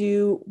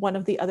one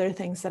of the other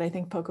things that I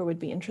think poker would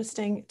be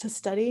interesting to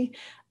study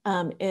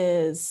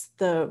is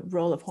the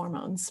role of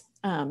hormones.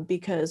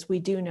 Because we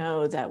do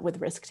know that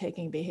with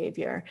risk-taking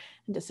behavior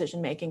and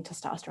decision-making,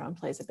 testosterone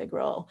plays a big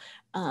role.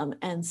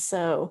 And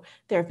so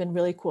there have been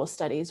really cool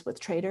studies with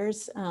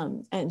traders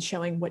and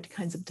showing what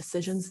kinds of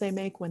decisions they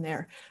make when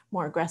they're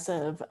more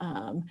aggressive,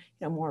 you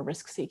know, more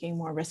risk-seeking,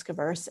 more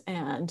risk-averse,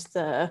 and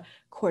the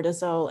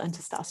cortisol and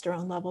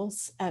testosterone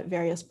levels at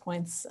various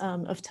points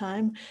of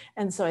time.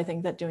 And so I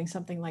think that doing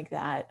something like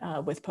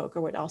that with poker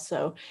would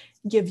also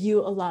give you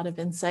a lot of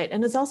insight.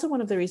 And it's also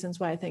one of the reasons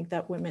why I think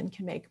that women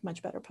can make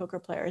much better poker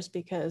players,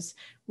 because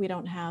we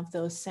don't have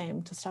those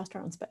same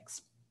testosterone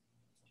spikes.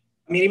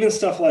 I mean, even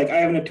stuff like, I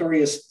have a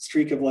notorious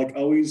streak of like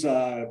always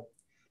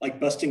like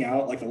busting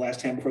out like the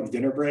last hand before the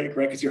dinner break,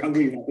 right? Because you're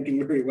hungry, you're not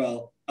thinking very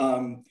well.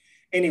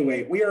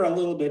 Anyway, we are a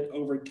little bit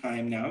over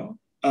time now.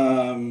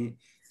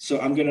 So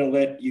I'm gonna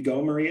let you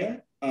go,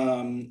 Maria.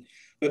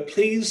 But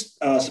please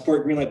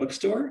support Greenlight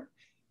Bookstore.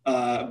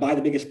 Buy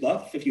The Biggest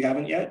Bluff if you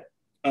haven't yet.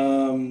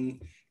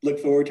 Look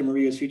forward to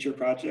Maria's future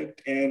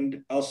project,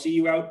 and I'll see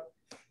you out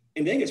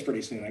in Vegas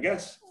pretty soon, I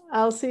guess.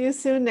 I'll see you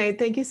soon, Nate.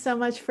 Thank you so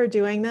much for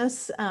doing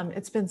this.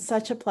 It's been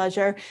such a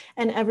pleasure.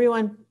 And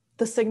everyone,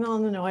 The Signal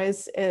and the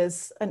Noise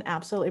is an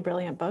absolutely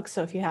brilliant book.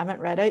 So if you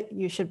haven't read it,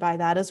 you should buy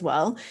that as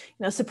well.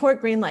 You know,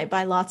 support Greenlight,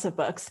 buy lots of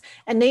books.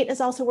 And Nate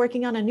is also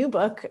working on a new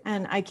book,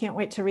 and I can't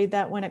wait to read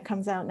that when it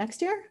comes out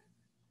next year.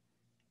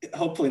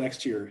 Hopefully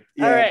next year.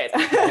 Yeah. All right.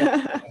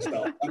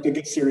 I have to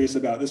get serious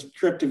about this.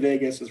 Trip to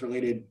Vegas is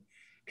related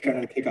to kind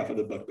of the kickoff of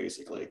the book,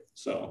 basically.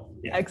 So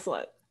yeah.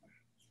 Excellent.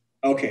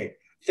 Okay.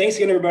 Thanks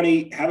again,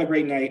 everybody. Have a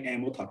great night,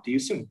 and we'll talk to you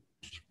soon.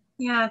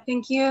 Yeah,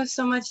 thank you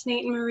so much,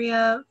 Nate and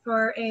Maria,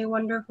 for a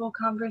wonderful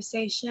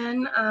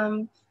conversation.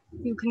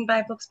 You can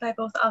buy books by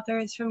both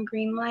authors from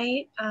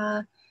Greenlight.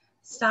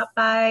 Stop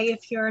by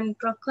if you're in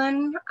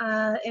Brooklyn.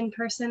 In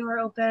person, we're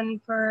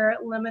open for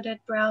limited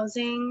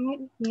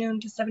browsing, noon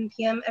to 7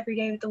 p.m. every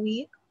day of the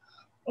week.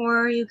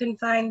 Or you can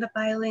find the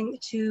buy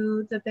link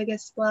to the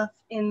Biggest Bluff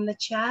in the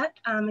chat,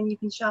 and you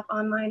can shop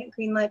online at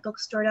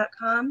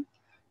greenlightbookstore.com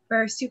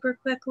for super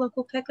quick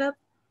local pickup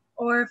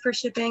or for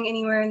shipping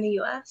anywhere in the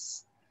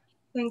US.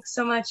 Thanks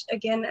so much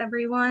again,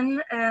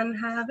 everyone, and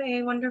have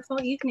a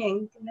wonderful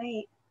evening. Good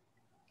night.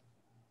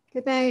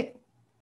 Good night.